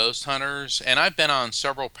these ghost hunters. And I've been on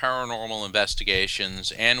several paranormal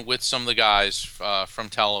investigations and with some of the guys from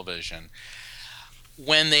television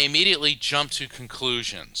when they immediately jump to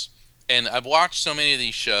conclusions. And I've watched so many of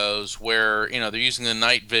these shows where, they're using the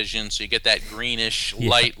night vision, so you get that greenish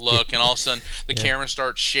light look, and all of a sudden the camera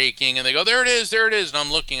starts shaking, and they go, there it is, and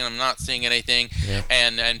I'm looking, and I'm not seeing anything,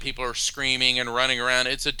 and people are screaming and running around,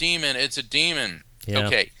 it's a demon. Yeah.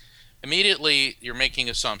 Okay, immediately you're making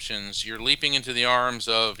assumptions, you're leaping into the arms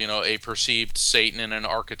of, a perceived Satan in an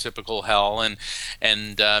archetypical hell,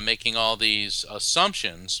 and making all these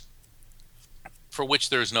assumptions for which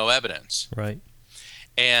there's no evidence. Right.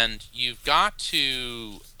 And you've got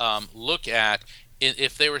to look at,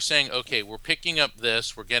 if they were saying, okay, we're picking up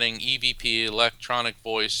this, we're getting EVP, electronic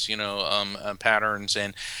voice, patterns,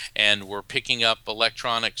 and we're picking up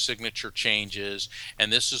electronic signature changes,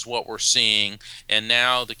 and this is what we're seeing, and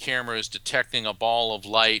now the camera is detecting a ball of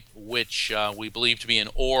light, which we believe to be an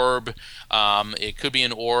orb. It could be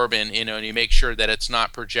an orb, and you make sure that it's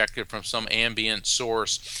not projected from some ambient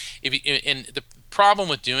source. And the problem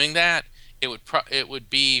with doing that, it would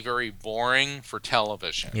be very boring for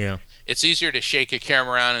television. Yeah. It's easier to shake a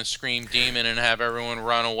camera around and scream demon and have everyone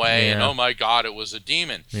run away and, oh my God, it was a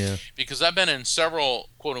demon. Yeah. Because I've been in several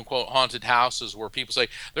quote unquote haunted houses where people say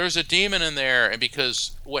there's a demon in there, and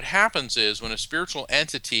because what happens is when a spiritual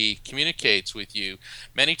entity communicates with you,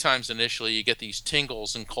 many times initially you get these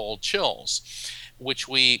tingles and cold chills, which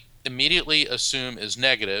we immediately assume is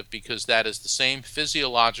negative because that is the same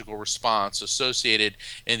physiological response associated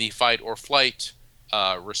in the fight or flight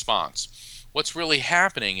response. What's really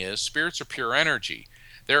happening is spirits are pure energy.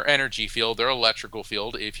 Their energy field, their electrical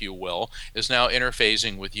field, if you will, is now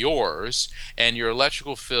interfacing with yours, and your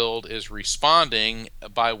electrical field is responding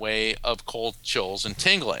by way of cold chills and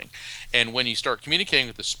tingling. And when you start communicating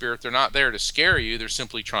with the spirit, they're not there to scare you, they're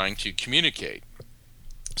simply trying to communicate.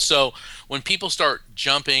 So when people start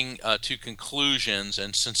jumping to conclusions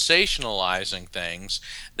and sensationalizing things,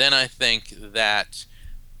 then I think that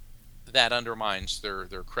undermines their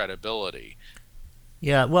credibility.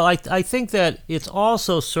 Yeah, well, I think that it's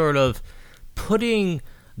also sort of putting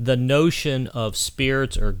the notion of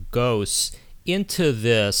spirits or ghosts into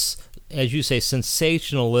this, as you say,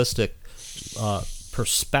 sensationalistic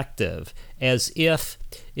perspective, as if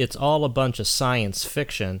it's all a bunch of science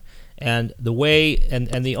fiction. And the way and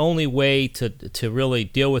the only way to really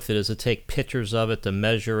deal with it is to take pictures of it, to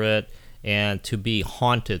measure it, and to be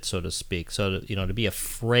haunted, so to speak. So to be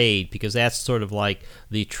afraid, because that's sort of like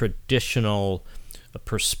the traditional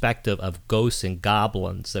perspective of ghosts and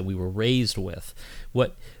goblins that we were raised with.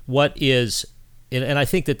 What is, and I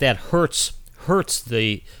think that hurts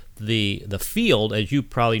the field, as you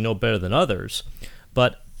probably know better than others,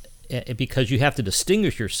 but because you have to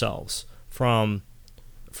distinguish yourselves from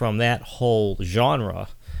that whole genre.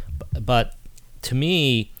 But to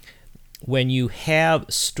me, when you have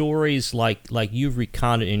stories like you've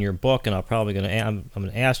recounted in your book, and I'm going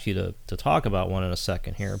to ask you to talk about one in a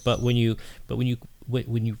second here, but when you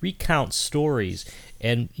recount stories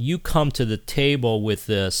and you come to the table with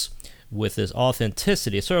this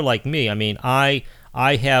authenticity, it's sort of like me. I mean, I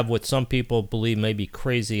have what some people believe may be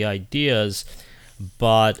crazy ideas,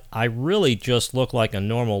 but I really just look like a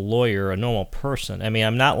normal lawyer, a normal person. I mean,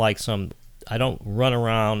 I'm not like I don't run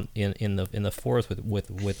around in the forest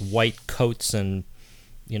with white coats and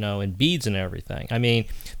and beads and everything. I mean,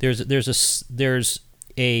 there's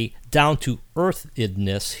a down to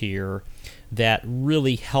earthedness here that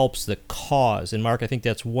really helps the cause. And Mark, I think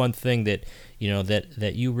that's one thing that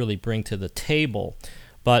that you really bring to the table.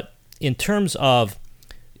 But in terms of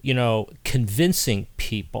convincing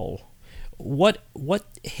people, what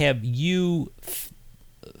have you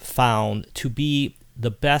found to be the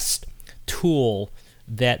best tool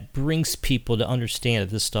that brings people to understand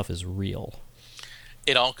that this stuff is real?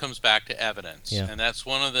 It all comes back to evidence. Yeah. And that's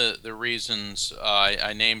one of the reasons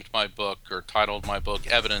I named my book, or titled my book,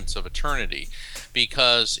 Evidence of Eternity,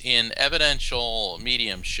 because in evidential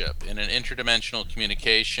mediumship, in an interdimensional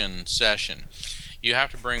communication session, you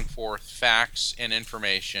have to bring forth facts and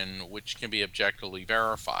information which can be objectively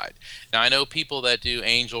verified. Now, I know people that do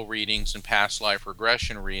angel readings and past life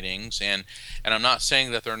regression readings, and I'm not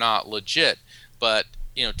saying that they're not legit, but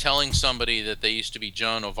telling somebody that they used to be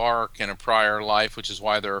Joan of Arc in a prior life, which is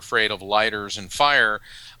why they're afraid of lighters and fire,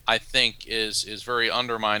 I think is very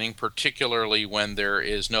undermining, particularly when there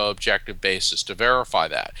is no objective basis to verify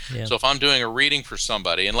that. Yeah. So if I'm doing a reading for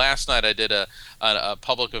somebody, and last night I did a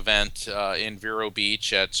public event in Vero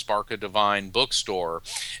Beach at Spark of Divine bookstore,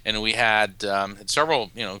 and we had several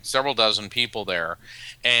dozen people there,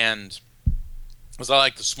 and because I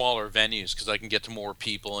like the smaller venues because I can get to more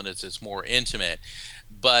people and it's more intimate.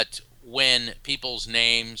 But when people's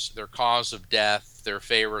names, their cause of death, their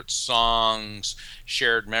favorite songs,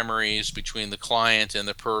 shared memories between the client and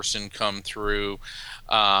the person come through,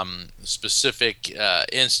 specific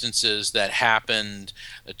instances that happened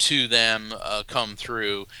to them come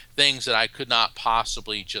through, things that I could not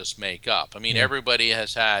possibly just make up. I mean, everybody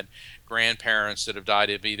has had grandparents that have died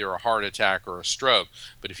of either a heart attack or a stroke.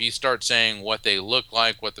 But if you start saying what they look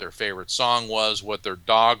like, what their favorite song was, what their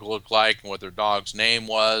dog looked like, and what their dog's name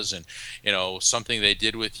was, and something they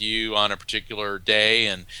did with you on a particular day,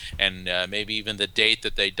 and maybe even the date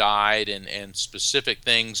that they died, and specific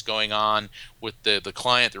things going on with the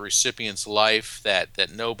client, the recipient's life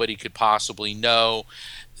that nobody could possibly know,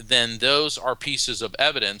 then those are pieces of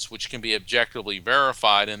evidence which can be objectively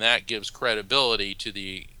verified, and that gives credibility to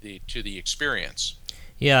the experience.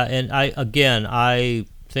 Yeah, and I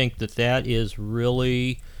think that is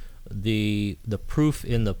really the proof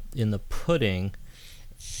in the pudding,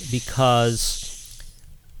 because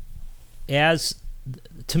as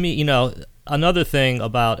to me, another thing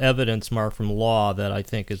about evidence, Mark, from law that I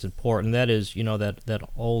think is important, that is, that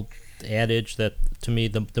old adage that, to me,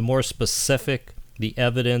 the more specific the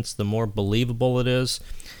evidence, the more believable it is,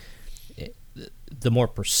 the more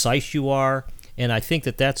precise you are. And I think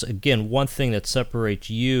that's, again, one thing that separates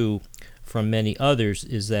you from many others,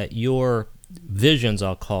 is that your visions,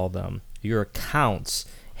 I'll call them, your accounts,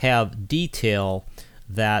 have detail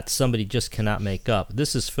that somebody just cannot make up.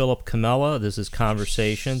 This is Philip Comella. This is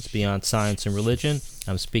Conversations Beyond Science and Religion.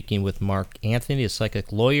 I'm speaking with Mark Anthony, a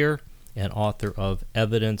psychic lawyer and author of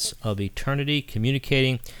Evidence of Eternity,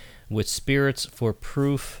 Communicating with Spirits for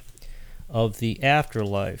Proof of the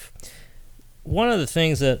Afterlife. One of the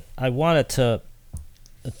things that I wanted to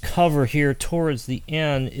cover here towards the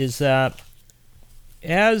end is that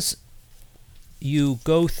as you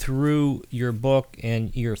go through your book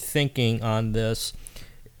and your thinking on this,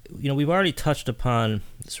 we've already touched upon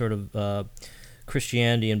sort of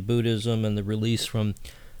Christianity and Buddhism and the release from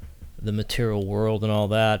the material world and all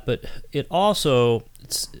that, but it also,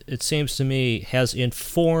 it seems to me, has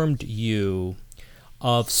informed you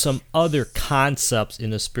of some other concepts in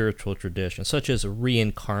the spiritual tradition, such as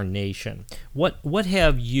reincarnation. What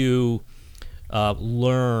have you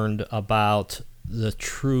learned about the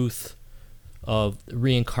truth of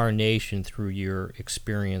reincarnation through your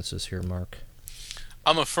experiences here, Mark?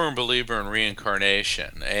 I'm a firm believer in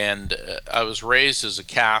reincarnation, and I was raised as a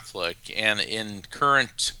Catholic, and in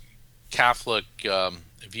current Catholic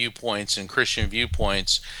viewpoints and Christian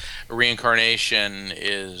viewpoints, reincarnation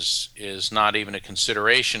is not even a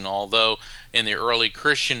consideration, although in the early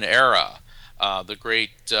Christian era, the great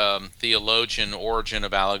theologian Origen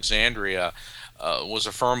of Alexandria was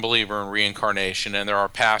a firm believer in reincarnation, and there are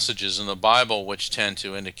passages in the Bible which tend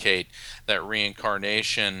to indicate that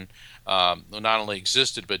reincarnation not only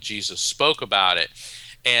existed, but Jesus spoke about it.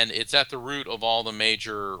 And it's at the root of all the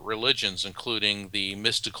major religions, including the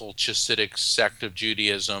mystical Chassidic sect of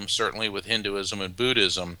Judaism, certainly with Hinduism and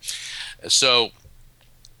Buddhism. So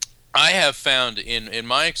I have found in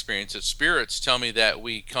my experience that spirits tell me that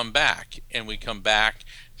we come back, and we come back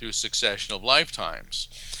through a succession of lifetimes.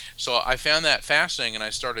 So I found that fascinating, and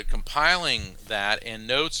I started compiling that and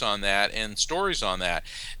notes on that and stories on that.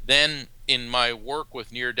 Then in my work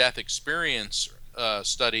with near-death experience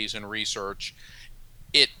studies and research,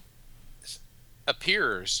 it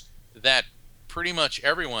appears that pretty much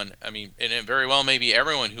everyone, and it very well maybe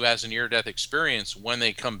everyone who has a near-death experience, when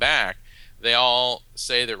they come back, they all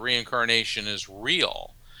say that reincarnation is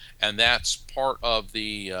real. And that's part of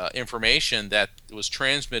the information that was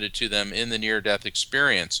transmitted to them in the near-death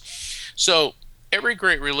experience. So every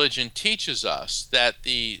great religion teaches us that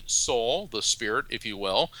the soul, the spirit, if you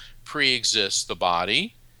will, pre-exists the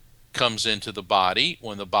body, comes into the body.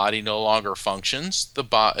 When the body no longer functions,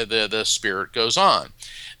 the spirit goes on.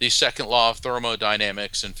 The second law of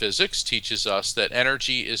thermodynamics and physics teaches us that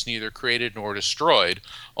energy is neither created nor destroyed,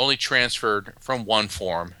 only transferred from one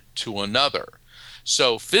form to another.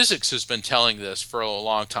 So physics has been telling this for a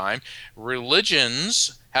long time.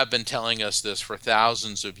 Religions have been telling us this for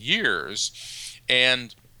thousands of years.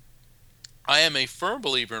 And I am a firm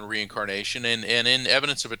believer in reincarnation, and in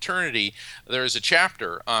Evidence of Eternity, there is a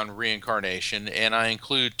chapter on reincarnation, and I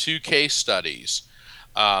include two case studies,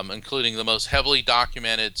 including the most heavily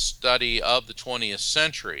documented study of the 20th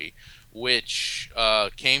century, which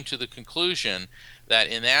came to the conclusion that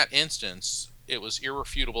in that instance, it was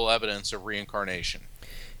irrefutable evidence of reincarnation.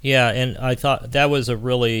 Yeah, and I thought that was a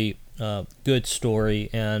really good story,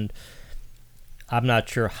 and I'm not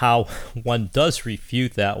sure how one does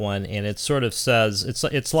refute that one. And it sort of says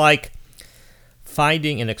it's like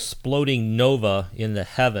finding an exploding nova in the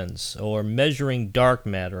heavens, or measuring dark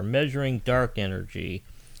matter, measuring dark energy,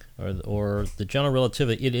 or the general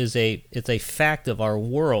relativity. It's a fact of our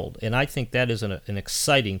world, and I think that is an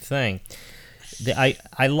exciting thing.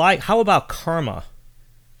 I like. How about karma?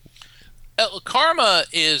 Karma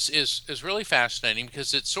is really fascinating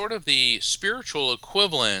because it's sort of the spiritual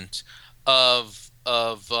equivalent of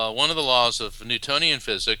one of the laws of Newtonian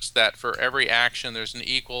physics, that for every action there's an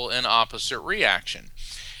equal and opposite reaction.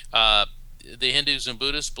 The Hindus and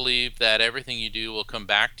Buddhists believe that everything you do will come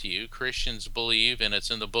back to you. Christians believe, and it's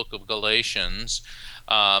in the book of Galatians,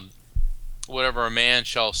 whatever a man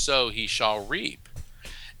shall sow, he shall reap.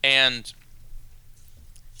 And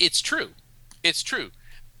it's true. It's true.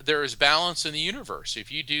 There is balance in the universe.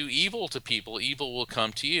 If you do evil to people, evil will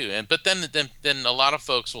come to you. But then a lot of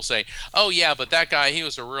folks will say, "Oh yeah, but that guy, he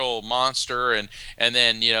was a real monster, and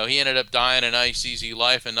then he ended up dying a nice easy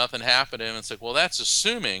life and nothing happened to him." It's like, well, that's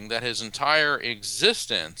assuming that his entire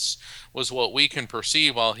existence was what we can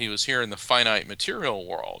perceive while he was here in the finite material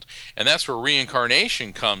world, and that's where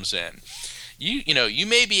reincarnation comes in. You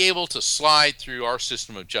may be able to slide through our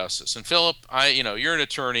system of justice. And Philip, you're an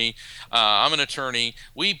attorney. I'm an attorney.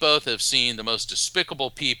 We both have seen the most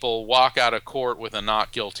despicable people walk out of court with a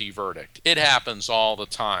not guilty verdict. It happens all the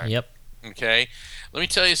time. Yep. Okay? Let me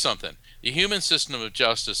tell you something. The human system of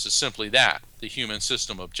justice is simply that, the human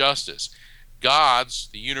system of justice. God's,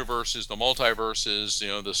 the universes, the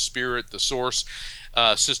multiverses, the spirit, the source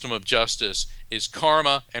system of justice is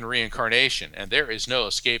karma and reincarnation, and there is no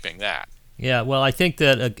escaping that. Yeah, well, I think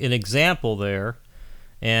that an example there,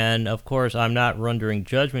 and of course I'm not rendering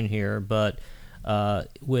judgment here, but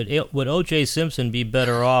would O.J. Simpson be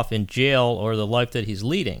better off in jail or the life that he's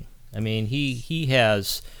leading? I mean, he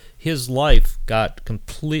has, his life got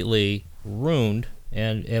completely ruined,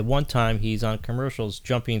 and at one time he's on commercials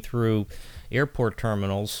jumping through airport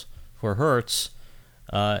terminals for Hertz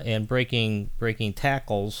and breaking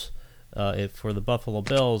tackles for the Buffalo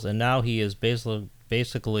Bills, and now he is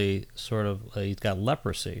basically sort of he's got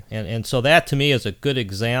leprosy, and so that to me is a good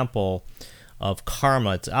example of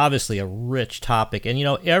karma. It's obviously a rich topic, and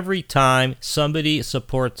every time somebody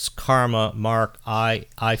supports karma, Mark, I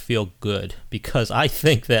feel good, because I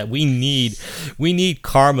think that we need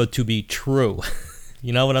karma to be true.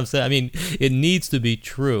 You know what I'm saying? I mean, it needs to be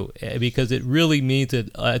true, because it really means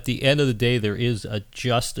that at the end of the day there is a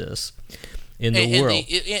justice in the world.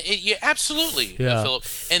 Yeah, absolutely, Yeah. Philip.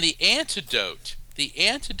 And the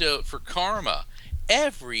antidote for karma,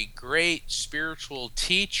 every great spiritual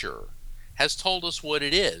teacher has told us what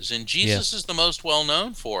it is, and Jesus is the most well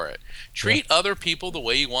known for it. Treat other people the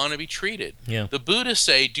way you want to be treated. Yeah. The Buddhists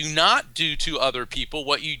say, do not do to other people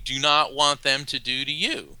what you do not want them to do to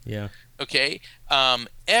you. Yeah. Okay?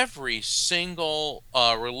 Every single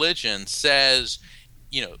religion says,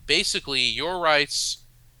 basically your rights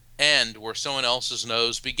end where someone else's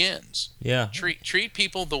nose begins. Yeah. Treat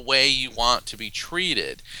people the way you want to be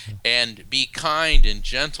treated, and be kind and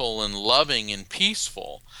gentle and loving and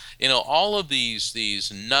peaceful. All of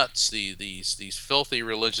these nuts, these filthy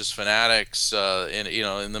religious fanatics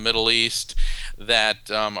in the Middle East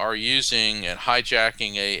that are using and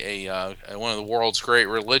hijacking a one of the world's great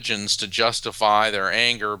religions to justify their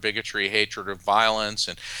anger, bigotry, hatred, or violence,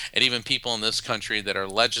 and even people in this country that are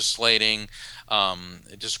legislating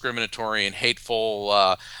discriminatory and hateful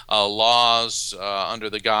laws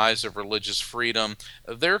under the guise of religious freedom.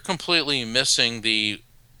 They're completely missing the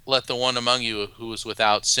 "let the one among you who is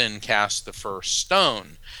without sin cast the first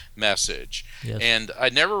stone" message. Yes. And I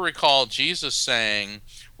never recall Jesus saying,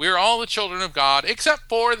 "We are all the children of God except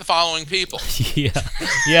for the following people."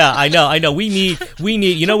 Yeah, I know. We need.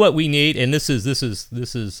 You know what we need, and this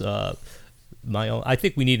is my own. I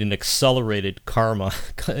think we need an accelerated karma.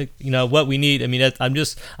 What we need. I mean, I'm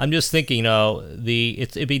just thinking.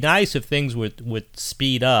 It'd be nice if things would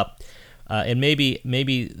speed up, and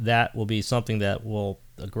maybe that will be something that will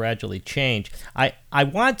gradually change. I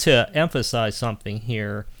want to emphasize something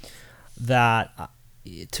here that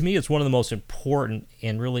to me it's one of the most important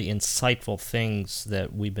and really insightful things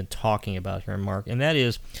that we've been talking about here, Mark, and that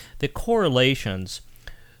is the correlations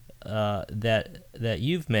that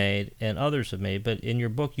you've made and others have made, but in your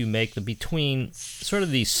book you make the between sort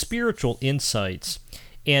of these spiritual insights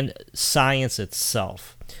and science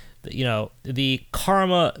itself. The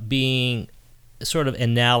karma being sort of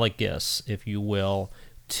analogous, if you will,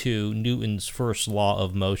 to Newton's first law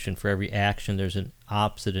of motion. For every action, there's an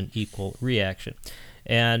opposite and equal reaction.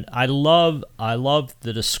 And I love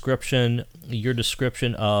the description, your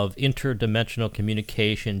description of interdimensional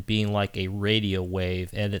communication being like a radio wave,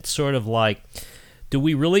 and it's sort of like, do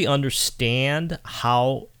we really understand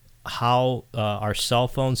how our cell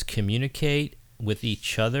phones communicate with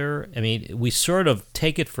each other? I mean, we sort of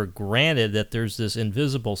take it for granted that there's this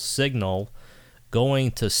invisible signal going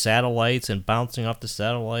to satellites and bouncing off the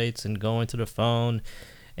satellites and going to the phone.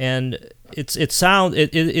 And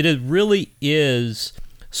it really is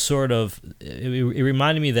sort of, it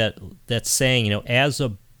reminded me that saying, as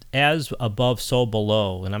above, so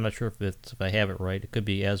below. And I'm not sure if I have it right. It could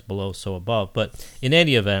be as below, so above. But in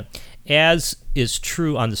any event, as is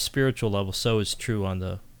true on the spiritual level, so is true on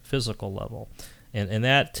the physical level. And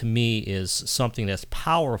that, to me, is something that's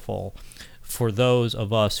powerful for those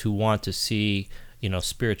of us who want to see,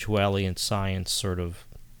 spirituality and science sort of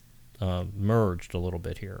merged a little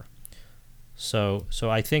bit here. So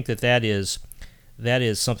I think that is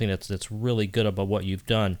something that's really good about what you've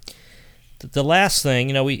done. The last thing,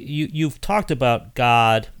 you've talked about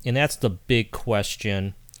God, and that's the big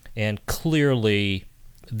question. And clearly,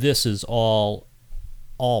 this is all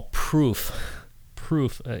proof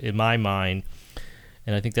in my mind,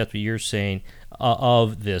 and I think that's what you're saying,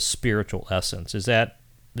 of this spiritual essence. Is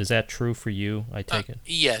that true for you? I take it.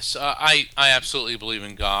 Yes, I absolutely believe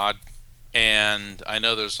in God. And I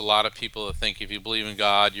know there's a lot of people that think if you believe in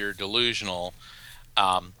God, you're delusional.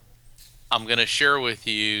 I'm going to share with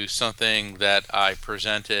you something that I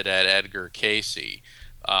presented at Edgar Casey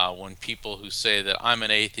when people who say that I'm an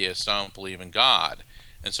atheist, I don't believe in God.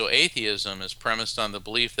 And so atheism is premised on the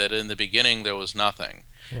belief that in the beginning there was nothing.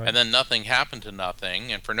 Right. And then nothing happened to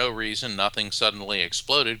nothing, and for no reason, nothing suddenly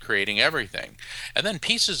exploded, creating everything. And then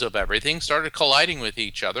pieces of everything started colliding with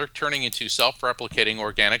each other, turning into self-replicating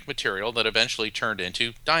organic material that eventually turned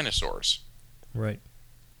into dinosaurs. Right.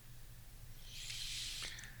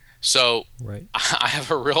 So right. I have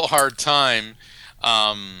a real hard time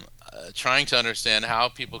trying to understand how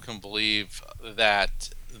people can believe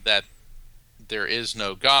that there is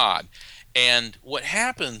no God. And what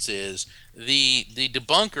happens is the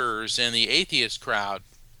debunkers and the atheist crowd,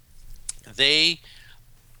 they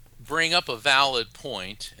bring up a valid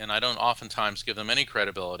point, and I don't oftentimes give them any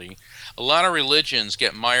credibility. A lot of religions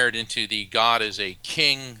get mired into the God is a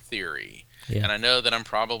king theory. Yeah. And I know that I'm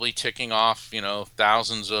probably ticking off,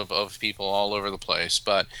 thousands of people all over the place,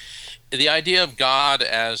 but the idea of God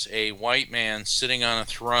as a white man sitting on a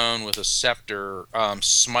throne with a scepter,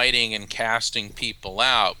 smiting and casting people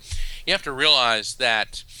out, you have to realize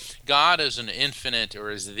that God is an infinite, or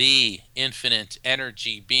is the infinite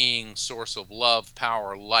energy being, source of love,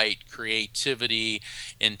 power, light, creativity,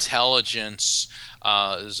 intelligence,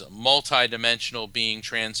 is a multidimensional being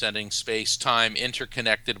transcending space-time,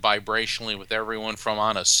 interconnected vibrationally with everyone from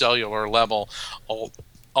on a cellular level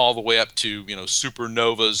all the way up to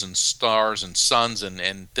supernovas and stars and suns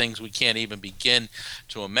and things we can't even begin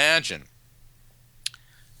to imagine.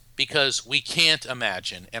 Because we can't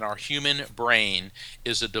imagine, and our human brain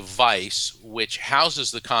is a device which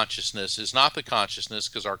houses the consciousness, is not the consciousness,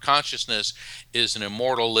 because our consciousness is an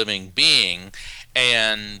immortal living being,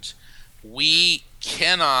 and we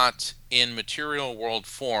cannot, in material world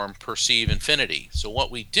form, perceive infinity. So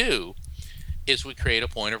what we do is we create a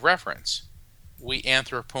point of reference. We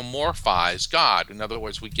anthropomorphize God. In other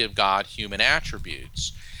words, we give God human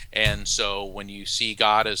attributes. And so when you see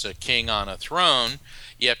God as a king on a throne,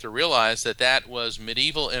 you have to realize that was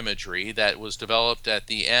medieval imagery that was developed at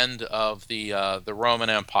the end of the Roman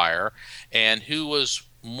Empire, and who was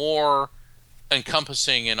more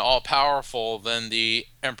encompassing and all-powerful than the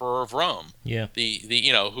Emperor of Rome. Yeah.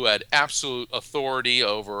 Who had absolute authority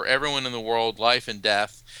over everyone in the world, life and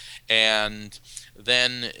death. And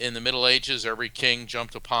then in the Middle Ages, every king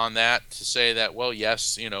jumped upon that to say that, well,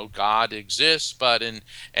 yes, God exists, but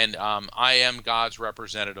I am God's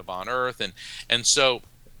representative on earth, and so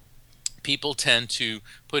people tend to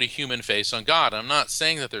put a human face on God. I'm not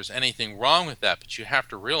saying that there's anything wrong with that, but you have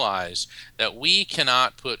to realize that we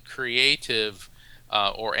cannot put creative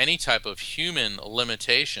or any type of human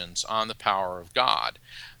limitations on the power of God.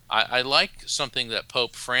 I like something that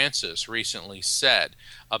Pope Francis recently said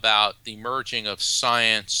about the merging of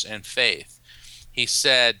science and faith. He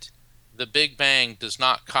said, "The Big Bang does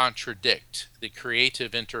not contradict the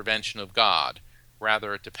creative intervention of God.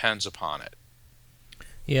 Rather, it depends upon it."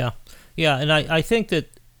 Yeah. Yeah, and I think that,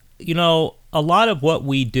 a lot of what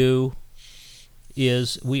we do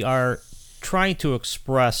is we are trying to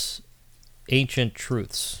express ancient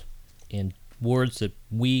truths in words that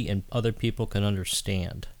we and other people can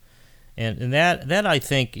understand. And that I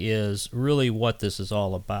think is really what this is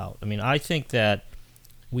all about. I mean, I think that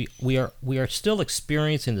we are still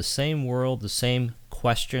experiencing the same world, the same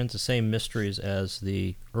questions, the same mysteries as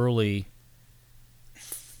the early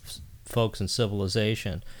folks in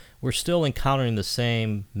civilization. We're still encountering the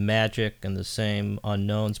same magic and the same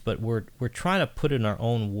unknowns, but we're trying to put it in our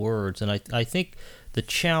own words. And I think the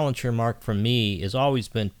challenge here, Mark, for me has always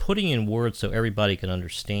been putting in words so everybody can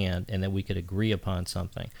understand and that we could agree upon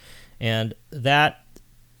something. And that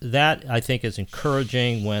I think is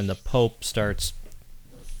encouraging when the Pope starts,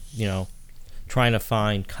 trying to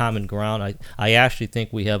find common ground. I actually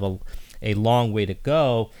think we have a long way to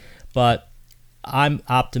go, but I'm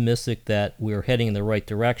optimistic that we're heading in the right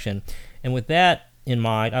direction. And with that in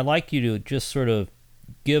mind, I'd like you to just sort of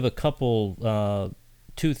give a couple,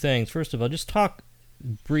 two things. First of all, just talk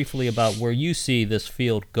briefly about where you see this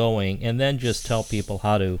field going, and then just tell people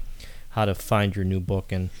how to find your new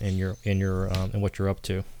book and what you're up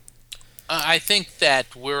to. I think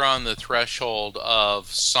that we're on the threshold of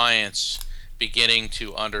science beginning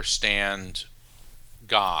to understand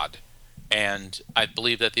God. And I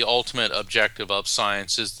believe that the ultimate objective of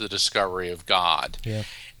science is the discovery of God. Yeah.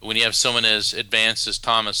 When you have someone as advanced as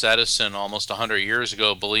Thomas Edison almost 100 years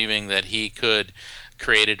ago believing that he could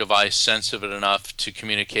create a device sensitive enough to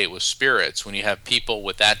communicate with spirits, when you have people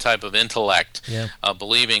with that type of intellect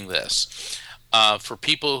believing this. For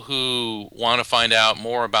people who want to find out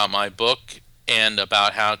more about my book and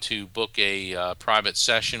about how to book a private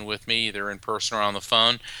session with me, either in person or on the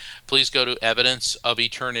phone, please go to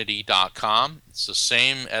evidenceofeternity.com. It's the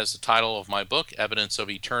same as the title of my book,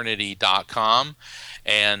 evidenceofeternity.com.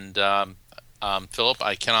 And Philip,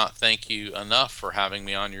 I cannot thank you enough for having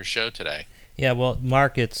me on your show today. Yeah, well,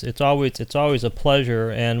 Mark, it's always a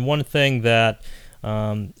pleasure. And one thing that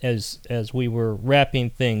as we were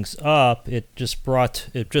wrapping things up, it just brought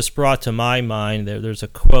to my mind there's a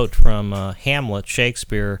quote from Hamlet,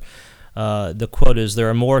 Shakespeare. The quote is, "There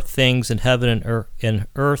are more things in heaven and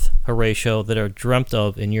earth, Horatio, that are dreamt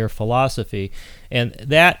of in your philosophy." And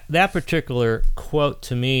that particular quote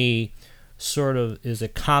to me sort of is a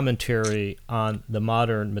commentary on the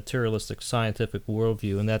modern materialistic scientific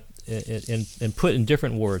worldview, and that and put in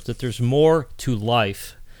different words, that there's more to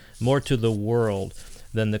life, more to the world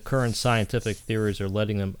than the current scientific theories are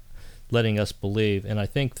letting us believe. And I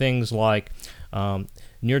think things like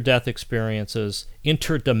near-death experiences,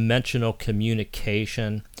 interdimensional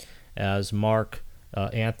communication, as Mark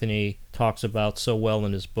Anthony talks about so well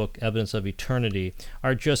in his book, Evidence of Eternity,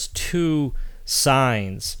 are just two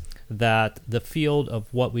signs that the field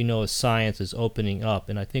of what we know as science is opening up.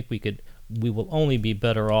 And I think we will only be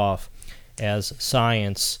better off as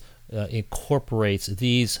science incorporates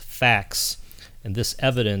these facts and this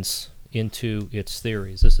evidence into its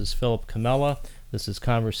theories. This is Philip Comella. This is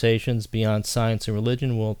Conversations Beyond Science and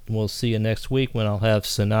Religion. We'll see you next week when I'll have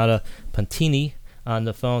Sonata Pantini on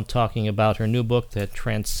the phone talking about her new book, The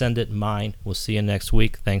Transcendent Mind. We'll see you next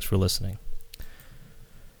week. Thanks for listening.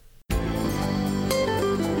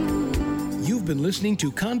 You've been listening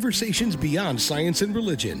to Conversations Beyond Science and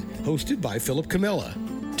Religion, hosted by Philip Comella.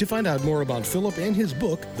 To find out more about Philip and his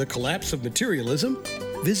book, The Collapse of Materialism,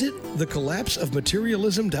 visit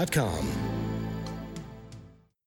thecollapseofmaterialism.com.